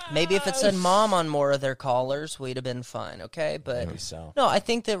 Maybe if it said mom on more of their callers, we'd have been fine, okay? But Maybe so. no, I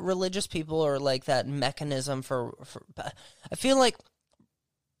think that religious people are like that mechanism for I feel like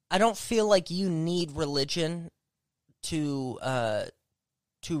I don't feel like you need religion to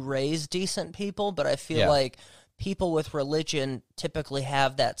raise decent people, but I feel Yeah. like people with religion typically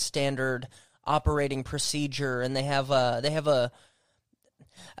have that standard operating procedure, and they have a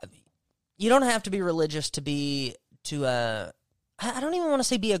you don't have to be religious to I don't even want to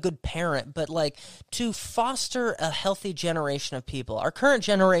say be a good parent, but like to foster a healthy generation of people. Our current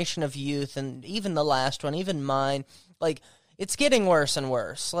generation of youth, and even the last one, even mine, like it's getting worse and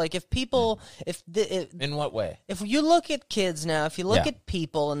worse. Like if people, In what way? if you look at kids now, if you look Yeah. at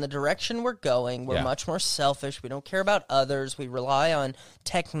people and the direction we're going, we're Yeah. much more selfish. We don't care about others. We rely on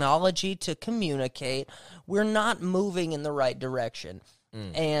technology to communicate. We're not moving in the right direction.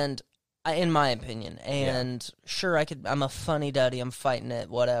 And in my opinion, and sure, I'm a funny daddy. I'm fighting it,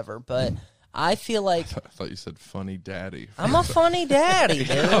 whatever. But I feel like I thought you said funny daddy. I'm a funny daddy,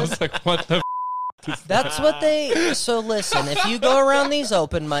 dude. I was like, what the? That's what they. So listen, if you go around these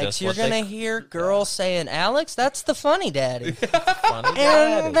open mics, Just you're what they- gonna hear girls saying, "Alex, that's the funny daddy," Funny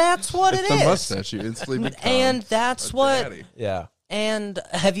daddy. and that's what It's it the is. mustache. You instantly become And that's a what. daddy. Yeah. And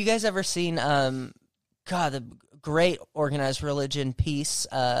have you guys ever seen the great organized religion piece,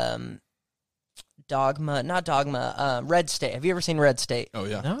 Red State? Have you ever seen Red State? Oh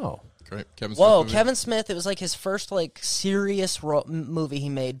yeah, No. great. Kevin. Whoa, Smith movie. Kevin Smith! It was like his first like serious movie he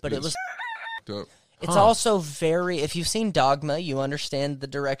made, but it was. Dope. It's also very. If you've seen Dogma, you understand the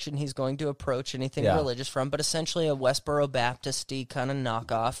direction he's going to approach anything Yeah. religious from. But essentially, a Westboro Baptist-y kind of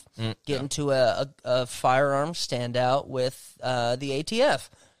knockoff, get into a firearm standout with the ATF,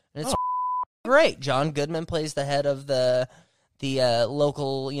 and it's great. John Goodman plays the head of the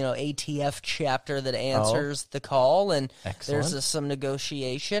local ATF chapter that answers the call, and Excellent. there's some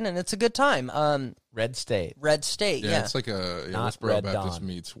negotiation, and it's a good time. Red State. Red State, Yeah, yeah. it's like a Not Westboro Red Baptist Dawn.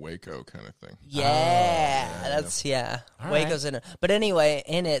 meets Waco kind of thing. That's All Waco's right. in it. But anyway,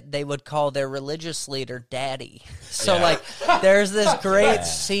 in it they would call their religious leader Daddy. So like there's this great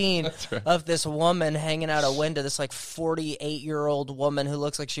scene of this woman hanging out a window, this like 48-year-old woman who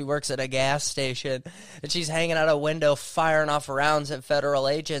looks like she works at a gas station, and she's hanging out a window firing off rounds at federal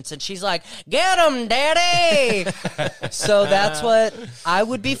agents, and she's like, "Get 'em, Daddy!" So that's what I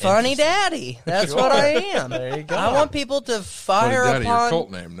would be, funny Daddy. That's what I am. There you go. I want people to Funny fire daddy, your upon. cult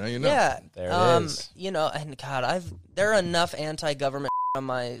name. Now you know. Yeah, There it is. and God, there are enough anti-government on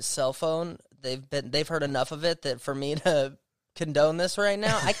my cell phone. They've heard enough of it that for me to condone this right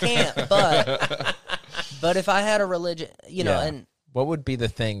now, I can't. But if I had a religion, Yeah. and What would be the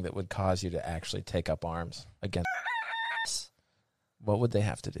thing that would cause you to actually take up arms against? What would they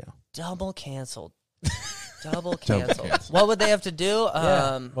have to do? double canceled. canceled. What would they have to do?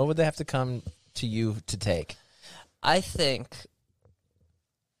 What would they have to come to you to take? I think.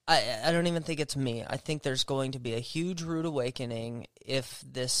 I don't even think it's me. I think there's going to be a huge rude awakening if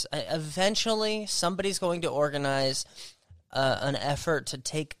this eventually somebody's going to organize an effort to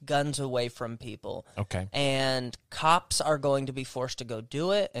take guns away from people. Okay. And cops are going to be forced to go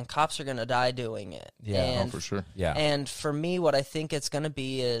do it, and cops are going to die doing it. Yeah. Oh, And, for sure. Yeah. and for me, what I think it's going to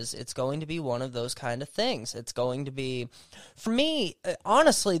be is it's going to be one of those kind of things. It's going to be, for me,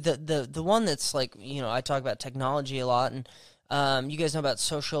 honestly, the one that's like, I talk about technology a lot, and you guys know about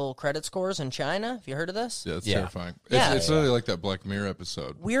social credit scores in China? Have you heard of this? Yeah, it's Yeah. terrifying. Yeah. It's really like that Black Mirror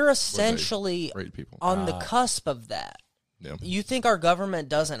episode. We're essentially Rate people. on the cusp of that. Yeah. You think our government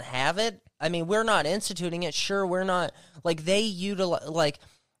doesn't have it? I mean, we're not instituting it. Sure, we're not, like,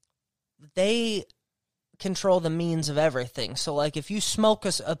 they control the means of everything. So, like, if you smoke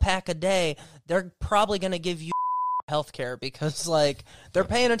a pack a day, they're probably going to give you health care because, like, they're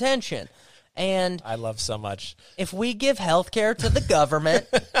paying attention. And I love so much. if we give health care to the government,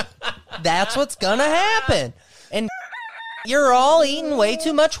 that's what's going to happen. And you're all eating way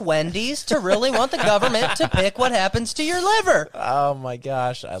too much Wendy's to really want the government to pick what happens to your liver. Oh my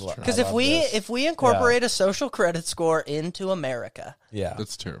gosh, I love. Because if we incorporate a social credit score into America, yeah,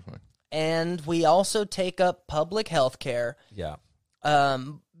 That's terrifying. and we also take up public health care, yeah,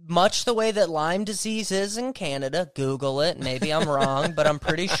 much the way that Lyme disease is in Canada. Google it. Maybe I'm wrong, but I'm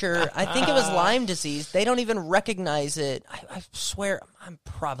pretty sure. I think it was Lyme disease. They don't even recognize it. I swear, I'm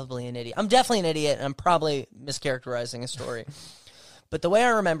probably an idiot. I'm definitely an idiot, and I'm probably mischaracterizing a story. But the way I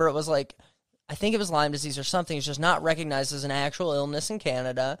remember it was like, I think it was Lyme disease or something. It's just not recognized as an actual illness in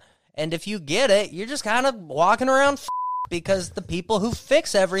Canada. And if you get it, you're just kind of walking around because the people who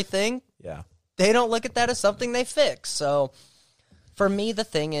fix everything, yeah. they don't look at that as something they fix. So for me, the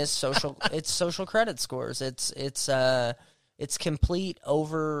thing is social. It's social credit scores. It's complete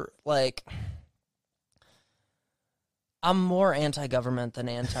over, like, I'm more anti-government than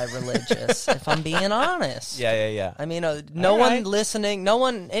anti-religious, if I'm being honest. Yeah. I mean, All no one right. listening,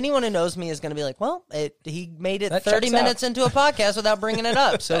 anyone who knows me is going to be like, well, he made it That 30 checks minutes out. into a podcast without bringing it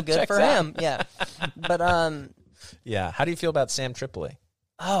up, so good checks for out. him. Yeah. But, Yeah. How do you feel about Sam Tripoli?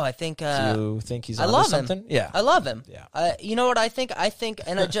 oh, I think... Do you think he's I onto love something? him. Yeah. I love him. Yeah. You know what I think?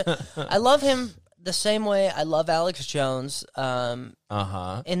 And I love him the same way I love Alex Jones.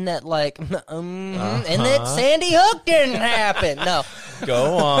 Uh-huh. In that, like, in that Sandy Hook didn't happen. No.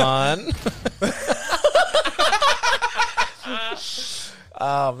 Go on.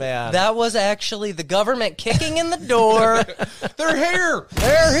 Oh, man. That was actually the government kicking in the door. They're here.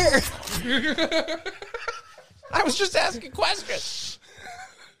 They're here. I was just asking questions.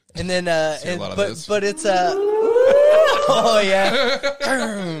 And then, a lot of this. but it's oh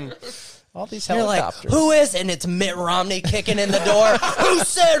yeah. All these You're like, helicopters. who is? And it's Mitt Romney kicking in the door. Who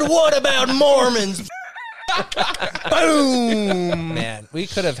said what about Mormons? Boom. Man, we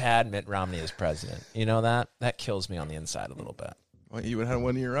could have had Mitt Romney as president. You know that? That kills me on the inside a little bit. Well, you would have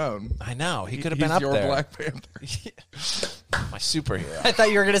one of your own. I know. He could have He's been up your there. Black Panther. My superhero. I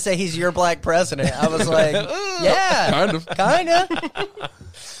thought you were gonna say he's your black president. I was like, yeah, kind of.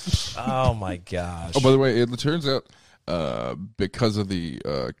 Oh, my gosh. Oh, by the way, it turns out because of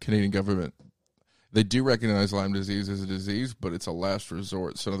the Canadian government, they do recognize Lyme disease as a disease, but it's a last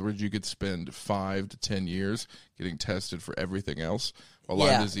resort. So in other words, you could spend 5 to 10 years getting tested for everything else while Yeah.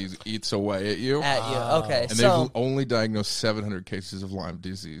 Lyme disease eats away at you. At you, okay. And So they've only diagnosed 700 cases of Lyme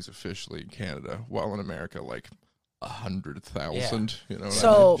disease officially in Canada, while in America, like 100,000. You know what So-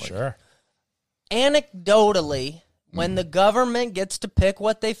 I mean? Like, Sure. anecdotally, when the government gets to pick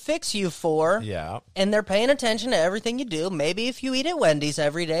what they fix you for, Yeah. and they're paying attention to everything you do, maybe if you eat at Wendy's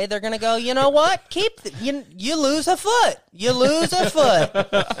every day, they're going to go, you know what? You lose a foot. You lose a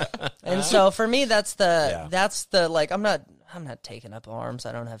foot. And so for me, that's the like, I'm not taking up arms.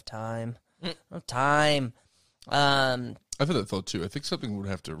 I don't have time. I don't have time. I've had that thought too. I think something would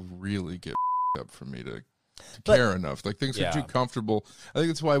have to really get up for me to But- care enough. Like things are Yeah. too comfortable. I think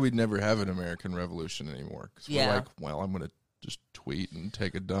that's why we'd never have an American Revolution anymore. Because Yeah. we're like, well, I'm going to just tweet and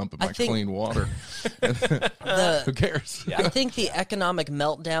take a dump in I my think- clean water. Who cares? I think the economic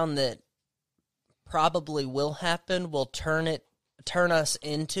meltdown that probably will happen will turn us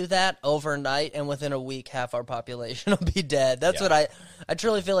into that overnight, and within a week, half our population will be dead. That's what I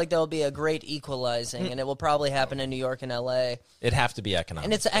truly feel like there will be a great equalizing, and it will probably happen in New York and L.A. It'd have to be economic.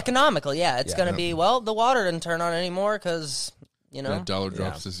 And it's economical, yeah. It's Yeah. going to be, well, the water didn't turn on anymore because, you know. That dollar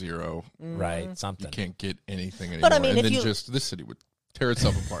drops to zero. right. Something. You can't get anything anymore. But, I mean, and if then you- just this city would tear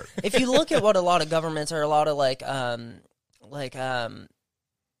itself apart. If you look at what a lot of governments or a lot of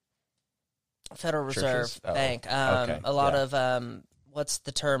Federal Reserve Churches? Oh, Bank, okay, a lot yeah. of what's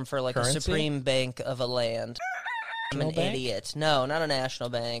the term for like Currency? a supreme bank of a land? I'm an National bank? idiot. No, not a national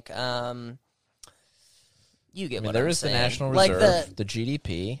bank. You get I mean, what there I'm is saying. the National Like Reserve, the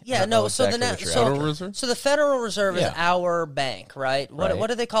GDP. Yeah, I don't no. know So exactly the what you're Federal Reserve? so the Federal Reserve is Yeah. our bank, right? Right. What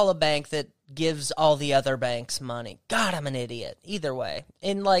do they call a bank that gives all the other banks money? God, I'm an idiot. Either way,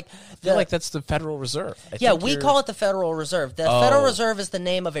 in like I feel like that's the Federal Reserve. yeah, we call it the Federal Reserve. The Oh. Federal Reserve is the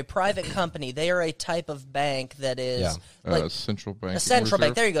name of a private company. They are a type of bank that is Yeah. like Central bank. a central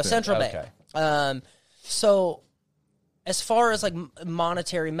bank. There you go, Yeah. central Okay. bank. So as far as like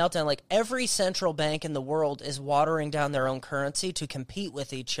monetary meltdown, like every central bank in the world is watering down their own currency to compete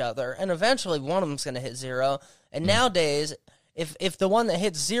with each other, and eventually one of them's going to hit zero. And nowadays, If the one that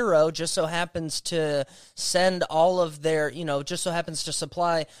hits 0 just so happens to send all of their, just so happens to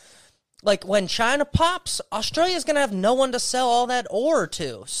supply, like when China pops, Australia's going to have no one to sell all that ore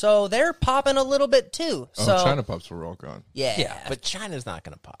to. So they're popping a little bit too. So China pops were all gone. Yeah. But China's not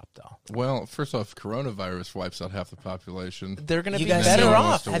going to pop, though. Well, first off, coronavirus wipes out half the population. They're going to You be guys better no one off.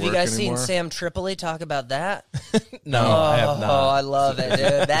 wants to Have you work guys anymore. seen Sam Tripoli talk about that? No, I have Oh, not. I love it,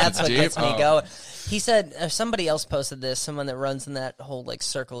 dude. That's what Deep? gets me Oh. going. He said, somebody else posted this, someone that runs in that whole like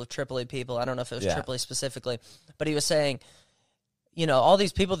circle of Tripoli people. I don't know if it was Yeah. Tripoli specifically, but he was saying, all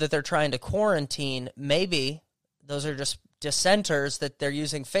these people that they're trying to quarantine, maybe those are just dissenters that they're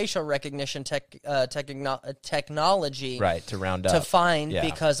using facial recognition technology Right, to round up. to find Yeah.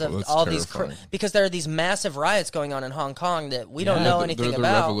 because of Well, that's all terrifying. because there are these massive riots going on in Hong Kong that we don't know anything the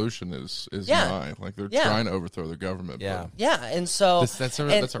about. revolution is Yeah. nigh. Like they're Yeah. trying to overthrow the government. Yeah. Yeah, and so That's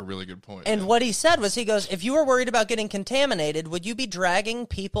a really good point. And yeah. what he said was, he goes, if you were worried about getting contaminated, would you be quarantining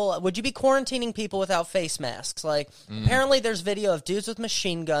people without face masks? Like, apparently there's video of dudes with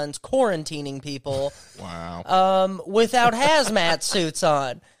machine guns quarantining people Wow. without hazmat suits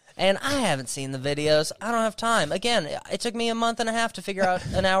on. And I haven't seen the videos. I don't have time. Again, it took me a month and a half to figure out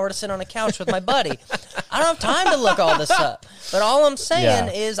an hour to sit on a couch with my buddy. I don't have time to look all this up. But all I'm saying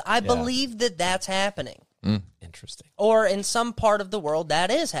Yeah. is I believe that that's happening. Interesting. Or in some part of the world, that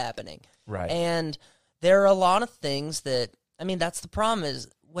is happening. Right. And there are a lot of things that, that's the problem is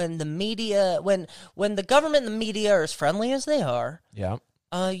when the media, when the government and the media are as friendly as they are, Yeah.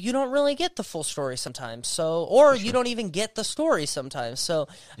 you don't really get the full story sometimes. So, or you don't even get the story sometimes. So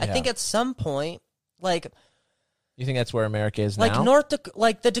I Yeah. think at some point, like You think that's where America is like now?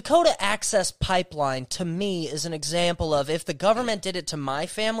 the Dakota Access Pipeline to me is an example of if the government did it to my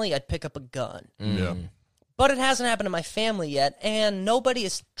family, I'd pick up a gun. Yeah. But it hasn't happened to my family yet, and nobody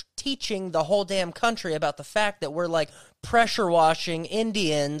is teaching the whole damn country about the fact that we're like pressure washing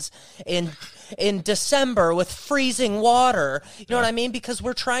Indians in December with freezing water. You know what I mean? Because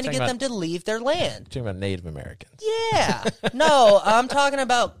we're trying to Talking get about- them to leave their land. Talking about Native Americans. Yeah. No, I'm talking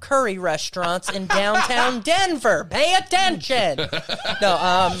about curry restaurants in downtown Denver. Pay attention.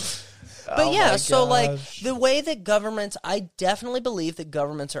 No, but yeah, so like the way that governments, I definitely believe that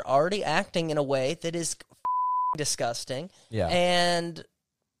governments are already acting in a way that is disgusting. Yeah. And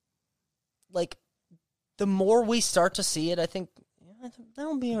like the more we start to see it, I think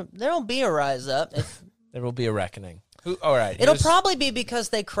there'll be a rise up. There will be a reckoning. All right. It'll here's- probably be because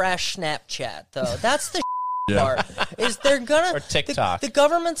they crash Snapchat though. That's the Yeah. part. Is they're gonna Or TikTok. The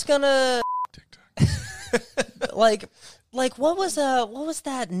government's gonna TikTok. like what was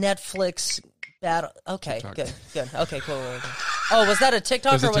that Netflix battle? Okay, TikTok. good. Okay, cool. Oh, was that a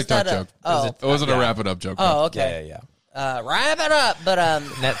TikTok It was a or was TikTok that a? joke. Oh, It wasn't a wrap it up joke. oh, though. okay. Yeah. Wrap it up. But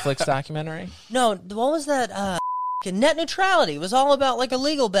Netflix documentary? no, what was that? Net neutrality was all about like a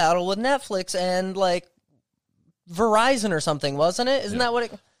legal battle with Netflix and like Verizon or something, wasn't it? Isn't that what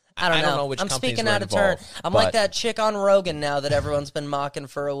it? I don't know. which I'm companies speaking were out of turn. involved, I'm but- like that chick on Rogan now that everyone's been mocking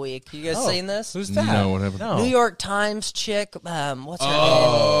for a week. You guys seen this? Who's that? No, what happened? No. New York Times chick. What's her name?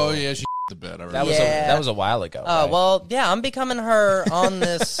 Oh, yeah, she the bed. I That remember. was Yeah. that was a while ago. Oh, right? well, yeah, I'm becoming her on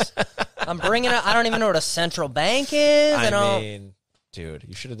this. I'm bringing it. I don't even know what a central bank is. I mean, dude,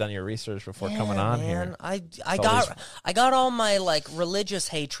 you should have done your research before coming on here. I always- got all my like religious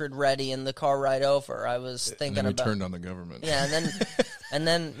hatred ready in the car ride over. I was And thinking then we about turned on the government. yeah, and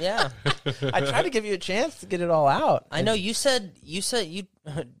then yeah. I tried to give you a chance to get it all out. I know you said you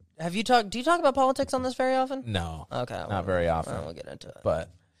have you talked. Do you talk about politics on this very often? No. Okay, Not very often. We'll get into it. But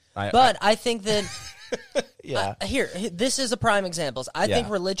I think that yeah. here, this is a prime example. I think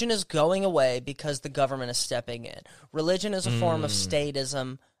Yeah. religion is going away because the government is stepping in. Religion is a form of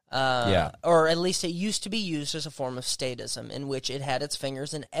statism. Yeah. Or at least it used to be used as a form of statism in which it had its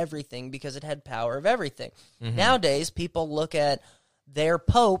fingers in everything because it had power of everything. Nowadays, people look at their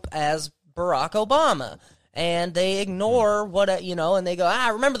pope as Barack Obama. And they ignore and they go,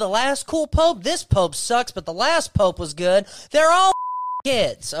 remember the last cool pope? This pope sucks, but the last pope was good. They're all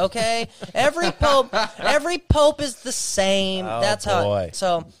kids, okay? Every pope is the same. Oh, That's boy. how.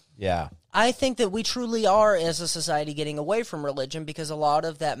 So Yeah. I think that we truly are, as a society, getting away from religion because a lot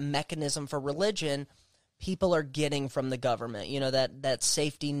of that mechanism for religion, people are getting from the government. You know, that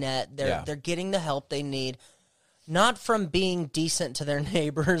safety net. They're getting the help they need, not from being decent to their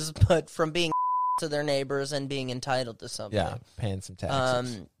neighbors, but from being to their neighbors and being entitled to something. Yeah. Paying some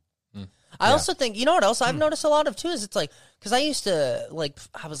taxes. I also think, you know what else I've noticed a lot of too is it's like, because I used to, like,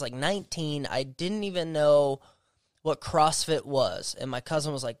 I was like 19, I didn't even know, what CrossFit was. And my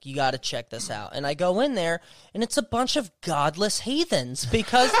cousin was like, you got to check this out. And I go in there, and it's a bunch of godless heathens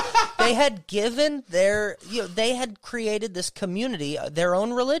because they had given they had created this community, their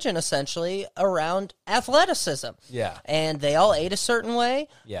own religion essentially, around athleticism. Yeah. And they all ate a certain way,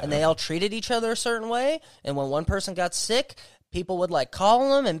 Yeah. and they all treated each other a certain way. And when one person got sick, people would like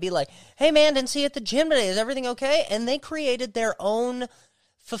call them and be like, hey man, didn't see you at the gym today. Is everything okay? And they created their own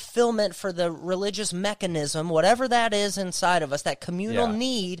fulfillment for the religious mechanism, whatever that is inside of us, that communal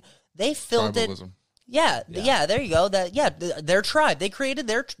need. They filled Tribalism. it. Yeah, there you go. Their tribe. They created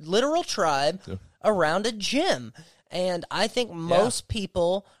their literal tribe around a gym. And I think most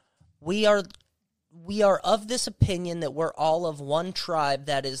people, we are of this opinion that we're all of one tribe,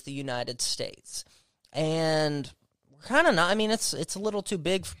 that is the United States. And we're kind of not. I mean, it's a little too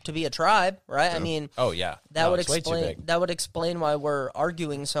big to be a tribe, right? I mean, that would explain why we're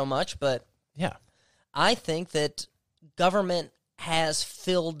arguing so much, but I think that government has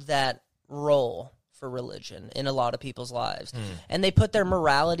filled that role for religion in a lot of people's lives. And they put their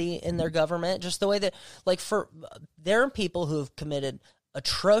morality in their government, just the way that, like, there are people who have committed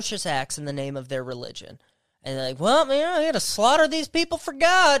atrocious acts in the name of their religion. And they're like, well, man, I got to slaughter these people for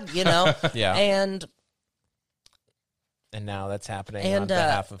God, you know? And now that's happening on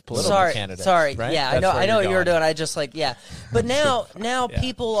behalf of political candidates. Sorry, right? yeah, That's I know what you were going. doing. I just but now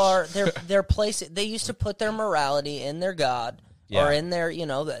people are they're placing. They used to put their morality in their God or in their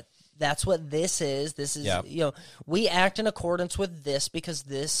that's what this is. This is we act in accordance with this because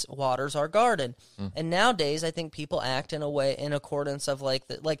this waters our garden. And nowadays, I think people act in a way in accordance of like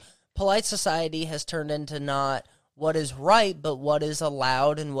polite society has turned into not what is right, but what is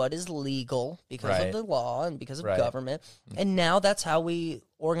allowed and what is legal because of the law and because of government. And now that's how we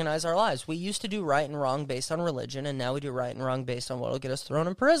organize our lives. We used to do right and wrong based on religion, and now we do right and wrong based on what will get us thrown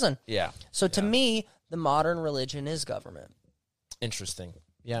in prison. Yeah. So to me, the modern religion is government. Interesting.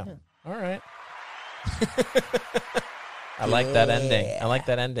 Yeah. All right. I like that ending. I like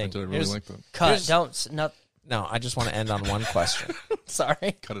that ending. I did really like that. Cut. No, I just want to end on one question.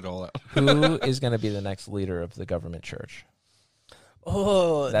 Sorry. Cut it all out. Who is going to be the next leader of the government church?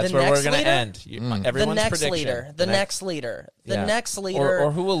 Oh, that's the where next we're going to leader? end. Everyone's The next prediction. leader. The next leader.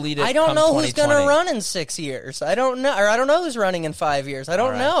 Or who will lead it? I don't come know who's going to 2020. run in 6 years. I don't know. Or I don't know who's running in 5 years. I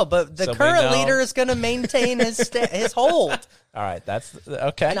don't know. But the current leader is going to maintain his hold. All right. That's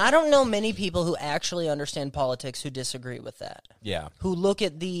okay. And I don't know many people who actually understand politics who disagree with that. Yeah. Who look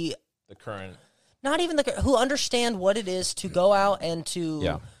at the current. Not even who understand what it is to go out and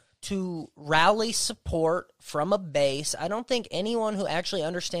to rally support from a base. I don't think anyone who actually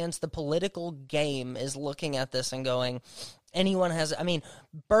understands the political game is looking at this and going, anyone has. I mean,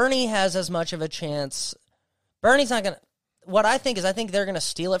 Bernie has as much of a chance. Bernie's not going to. What I think they're going to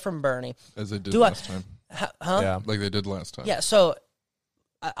steal it from Bernie. As they did last time. Huh? Yeah. Like they did last time. Yeah, so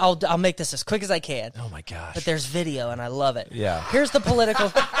I'll make this as quick as I can. Oh, my gosh. But there's video, and I love it. Yeah. Here's the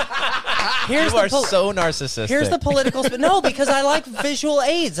political... You are so narcissistic. Here's the political... No, because I like visual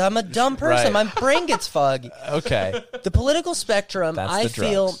aids. I'm a dumb person. Right. My brain gets foggy. Okay. The political spectrum, That's I the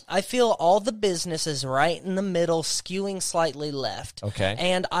drugs. feel all the businesses right in the middle, skewing slightly left. Okay.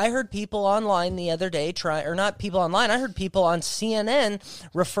 And I heard people online the other day not people online, I heard people on CNN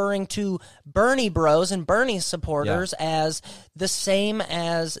referring to Bernie bros and Bernie supporters as the same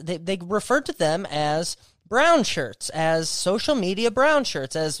as, they referred to them as brown shirts, as social media brown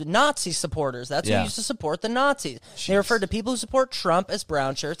shirts, as Nazi supporters. That's who used to support the Nazis. They referred to people who support Trump as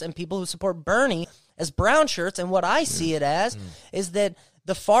brown shirts and people who support Bernie as brown shirts. And what I see it as is that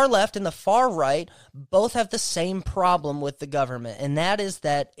the far left and the far right both have the same problem with the government, and that is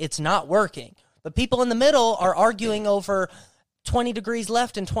that it's not working. But people in the middle are arguing over 20 degrees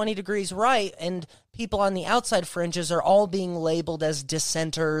left and 20 degrees right, and people on the outside fringes are all being labeled as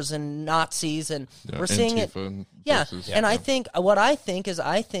dissenters and Nazis, and we're seeing it. And I think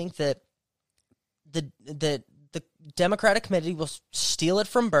that the Democratic committee will steal it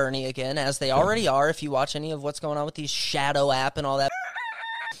from Bernie again, as they already are. If you watch any of what's going on with these Shadow app and all that,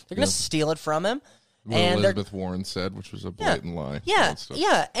 they're going to steal it from him. What and Elizabeth Warren said, which was a blatant lie.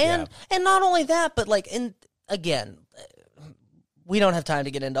 And not only that, but like again, we don't have time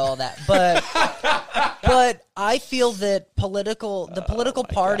to get into all that, but I feel that the political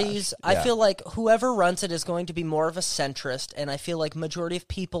parties, I feel like whoever runs it is going to be more of a centrist, and I feel like majority of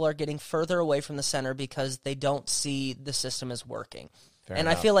people are getting further away from the center because they don't see the system as working. Fair and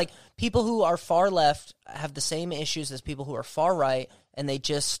enough. I feel like people who are far left have the same issues as people who are far right, and they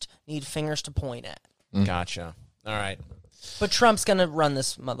just need fingers to point at. Gotcha. All right. But Trump's going to run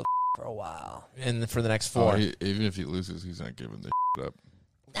this mother for a while. And for the next 4. Even if he loses, he's not giving the up.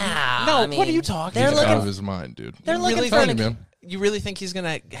 Nah, No, I mean, what are you talking they're He's about? out of looking. his mind, dude. They're You looking really for Telling an. you, man. You really think he's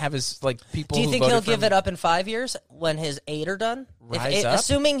gonna have his like people? Do you who think voted he'll for give him it up in 5 years when his 8 are done? Rise up?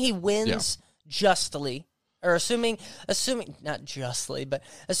 Assuming he wins justly, or assuming not justly, but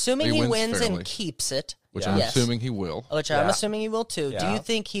assuming He he wins wins fairly. and keeps it, Which Yeah. I'm Yes. assuming he will. which I'm Yeah. assuming he will too. Do Yeah. you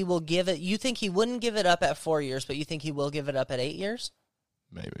think he will give it? You think he wouldn't give it up at 4 years, but you think he will give it up at 8 years?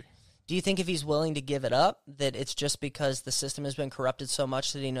 Maybe. Do you think if he's willing to give it up, that it's just because the system has been corrupted so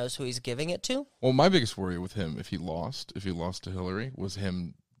much that he knows who he's giving it to? Well, my biggest worry with him, if he lost to Hillary, was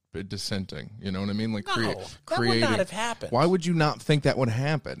him dissenting. You know what I mean? Like No, that would creating. not have happened. Why would you not think that would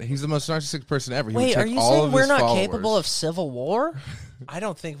happen? He's the most narcissistic person ever. He would Wait, take are you all saying of we're his not followers. capable of civil war? I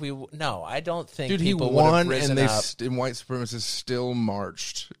don't think we. No, I don't think. Dude, he people would have won, risen and they up. and white supremacists still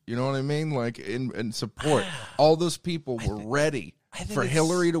marched. You know what I mean? Like in support. All those people were ready I think for it's-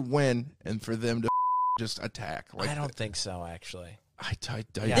 Hillary to win and for them to just attack. Like I don't think so. Actually, I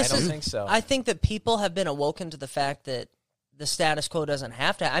yeah, I This don't is- think so. I think that people have been awoken to the fact that the status quo doesn't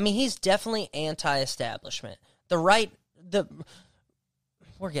have to. I mean, he's definitely anti-establishment.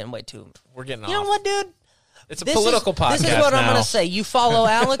 We're getting way too. We're getting You off. know what, dude? It's a political podcast. This is what I'm now. going to say. You follow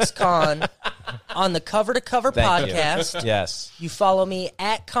Alex Kahn on the Cover to Cover Thank you. podcast. Yes. You follow me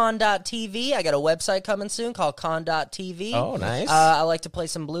at con.tv. I got a website coming soon called con.tv. Oh, nice. I like to play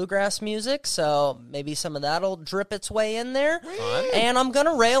some bluegrass music, so maybe some of that'll drip its way in there. And I'm going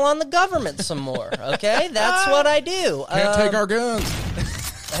to rail on the government some more, okay? That's what I do. can't take our guns.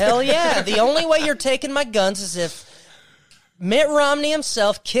 Hell yeah. The only way you're taking my guns is if Mitt Romney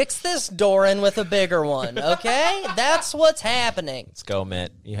himself kicks this door in with a bigger one, okay? That's what's happening. Let's go,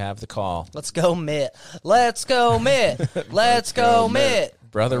 Mitt. You have the call, Let's go, Mitt. Let's go, Mitt. Let's go, Mitt.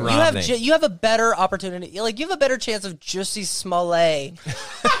 brother You Romney. you have a better opportunity. Like, you have a better chance of Jussie Smollett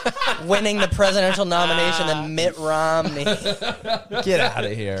winning the presidential nomination than Mitt Romney. Get out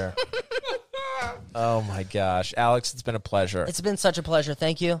of here. Oh my gosh, Alex, it's been a pleasure. It's been such a pleasure.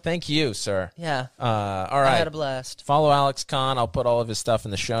 Thank you. Thank you, sir. Yeah. All I right. had a blast. Follow Alex Kahn. I'll put all of his stuff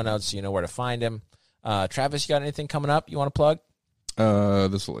in the show notes so you know where to find him. Travis, you got anything coming up you want to plug?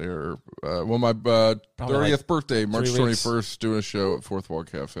 This will air. My 30th birthday, March 3 weeks. 21st, doing a show at Fourth Wall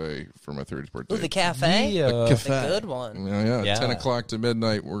Cafe for my 30th birthday. Ooh, the cafe? Yeah. The good one. Yeah, Yeah. 10 o'clock to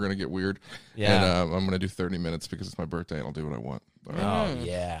midnight. We're gonna get weird. Yeah. And I'm gonna do 30 minutes because it's my birthday and I'll do what I want. Oh,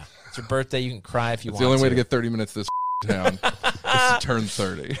 yeah. It's your birthday. You can cry if you It's want the only way to to get 30 minutes this town is to turn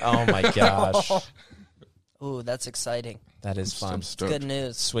 30. Oh, my gosh. Ooh, that's exciting. That is fun. I'm stoked. Good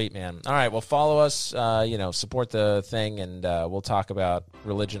news. Sweet, man. All right, well, follow us, support the thing, and we'll talk about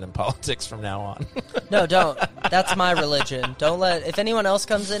religion and politics from now on. No, don't. That's my religion. Don't let, if anyone else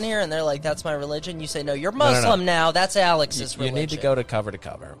comes in here and they're like, that's my religion, you say, no, you're Muslim now. That's Alex's You religion. need to go to Cover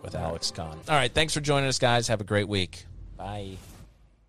with Alex Kahn. All right, thanks for joining us, guys. Have a great week. Bye.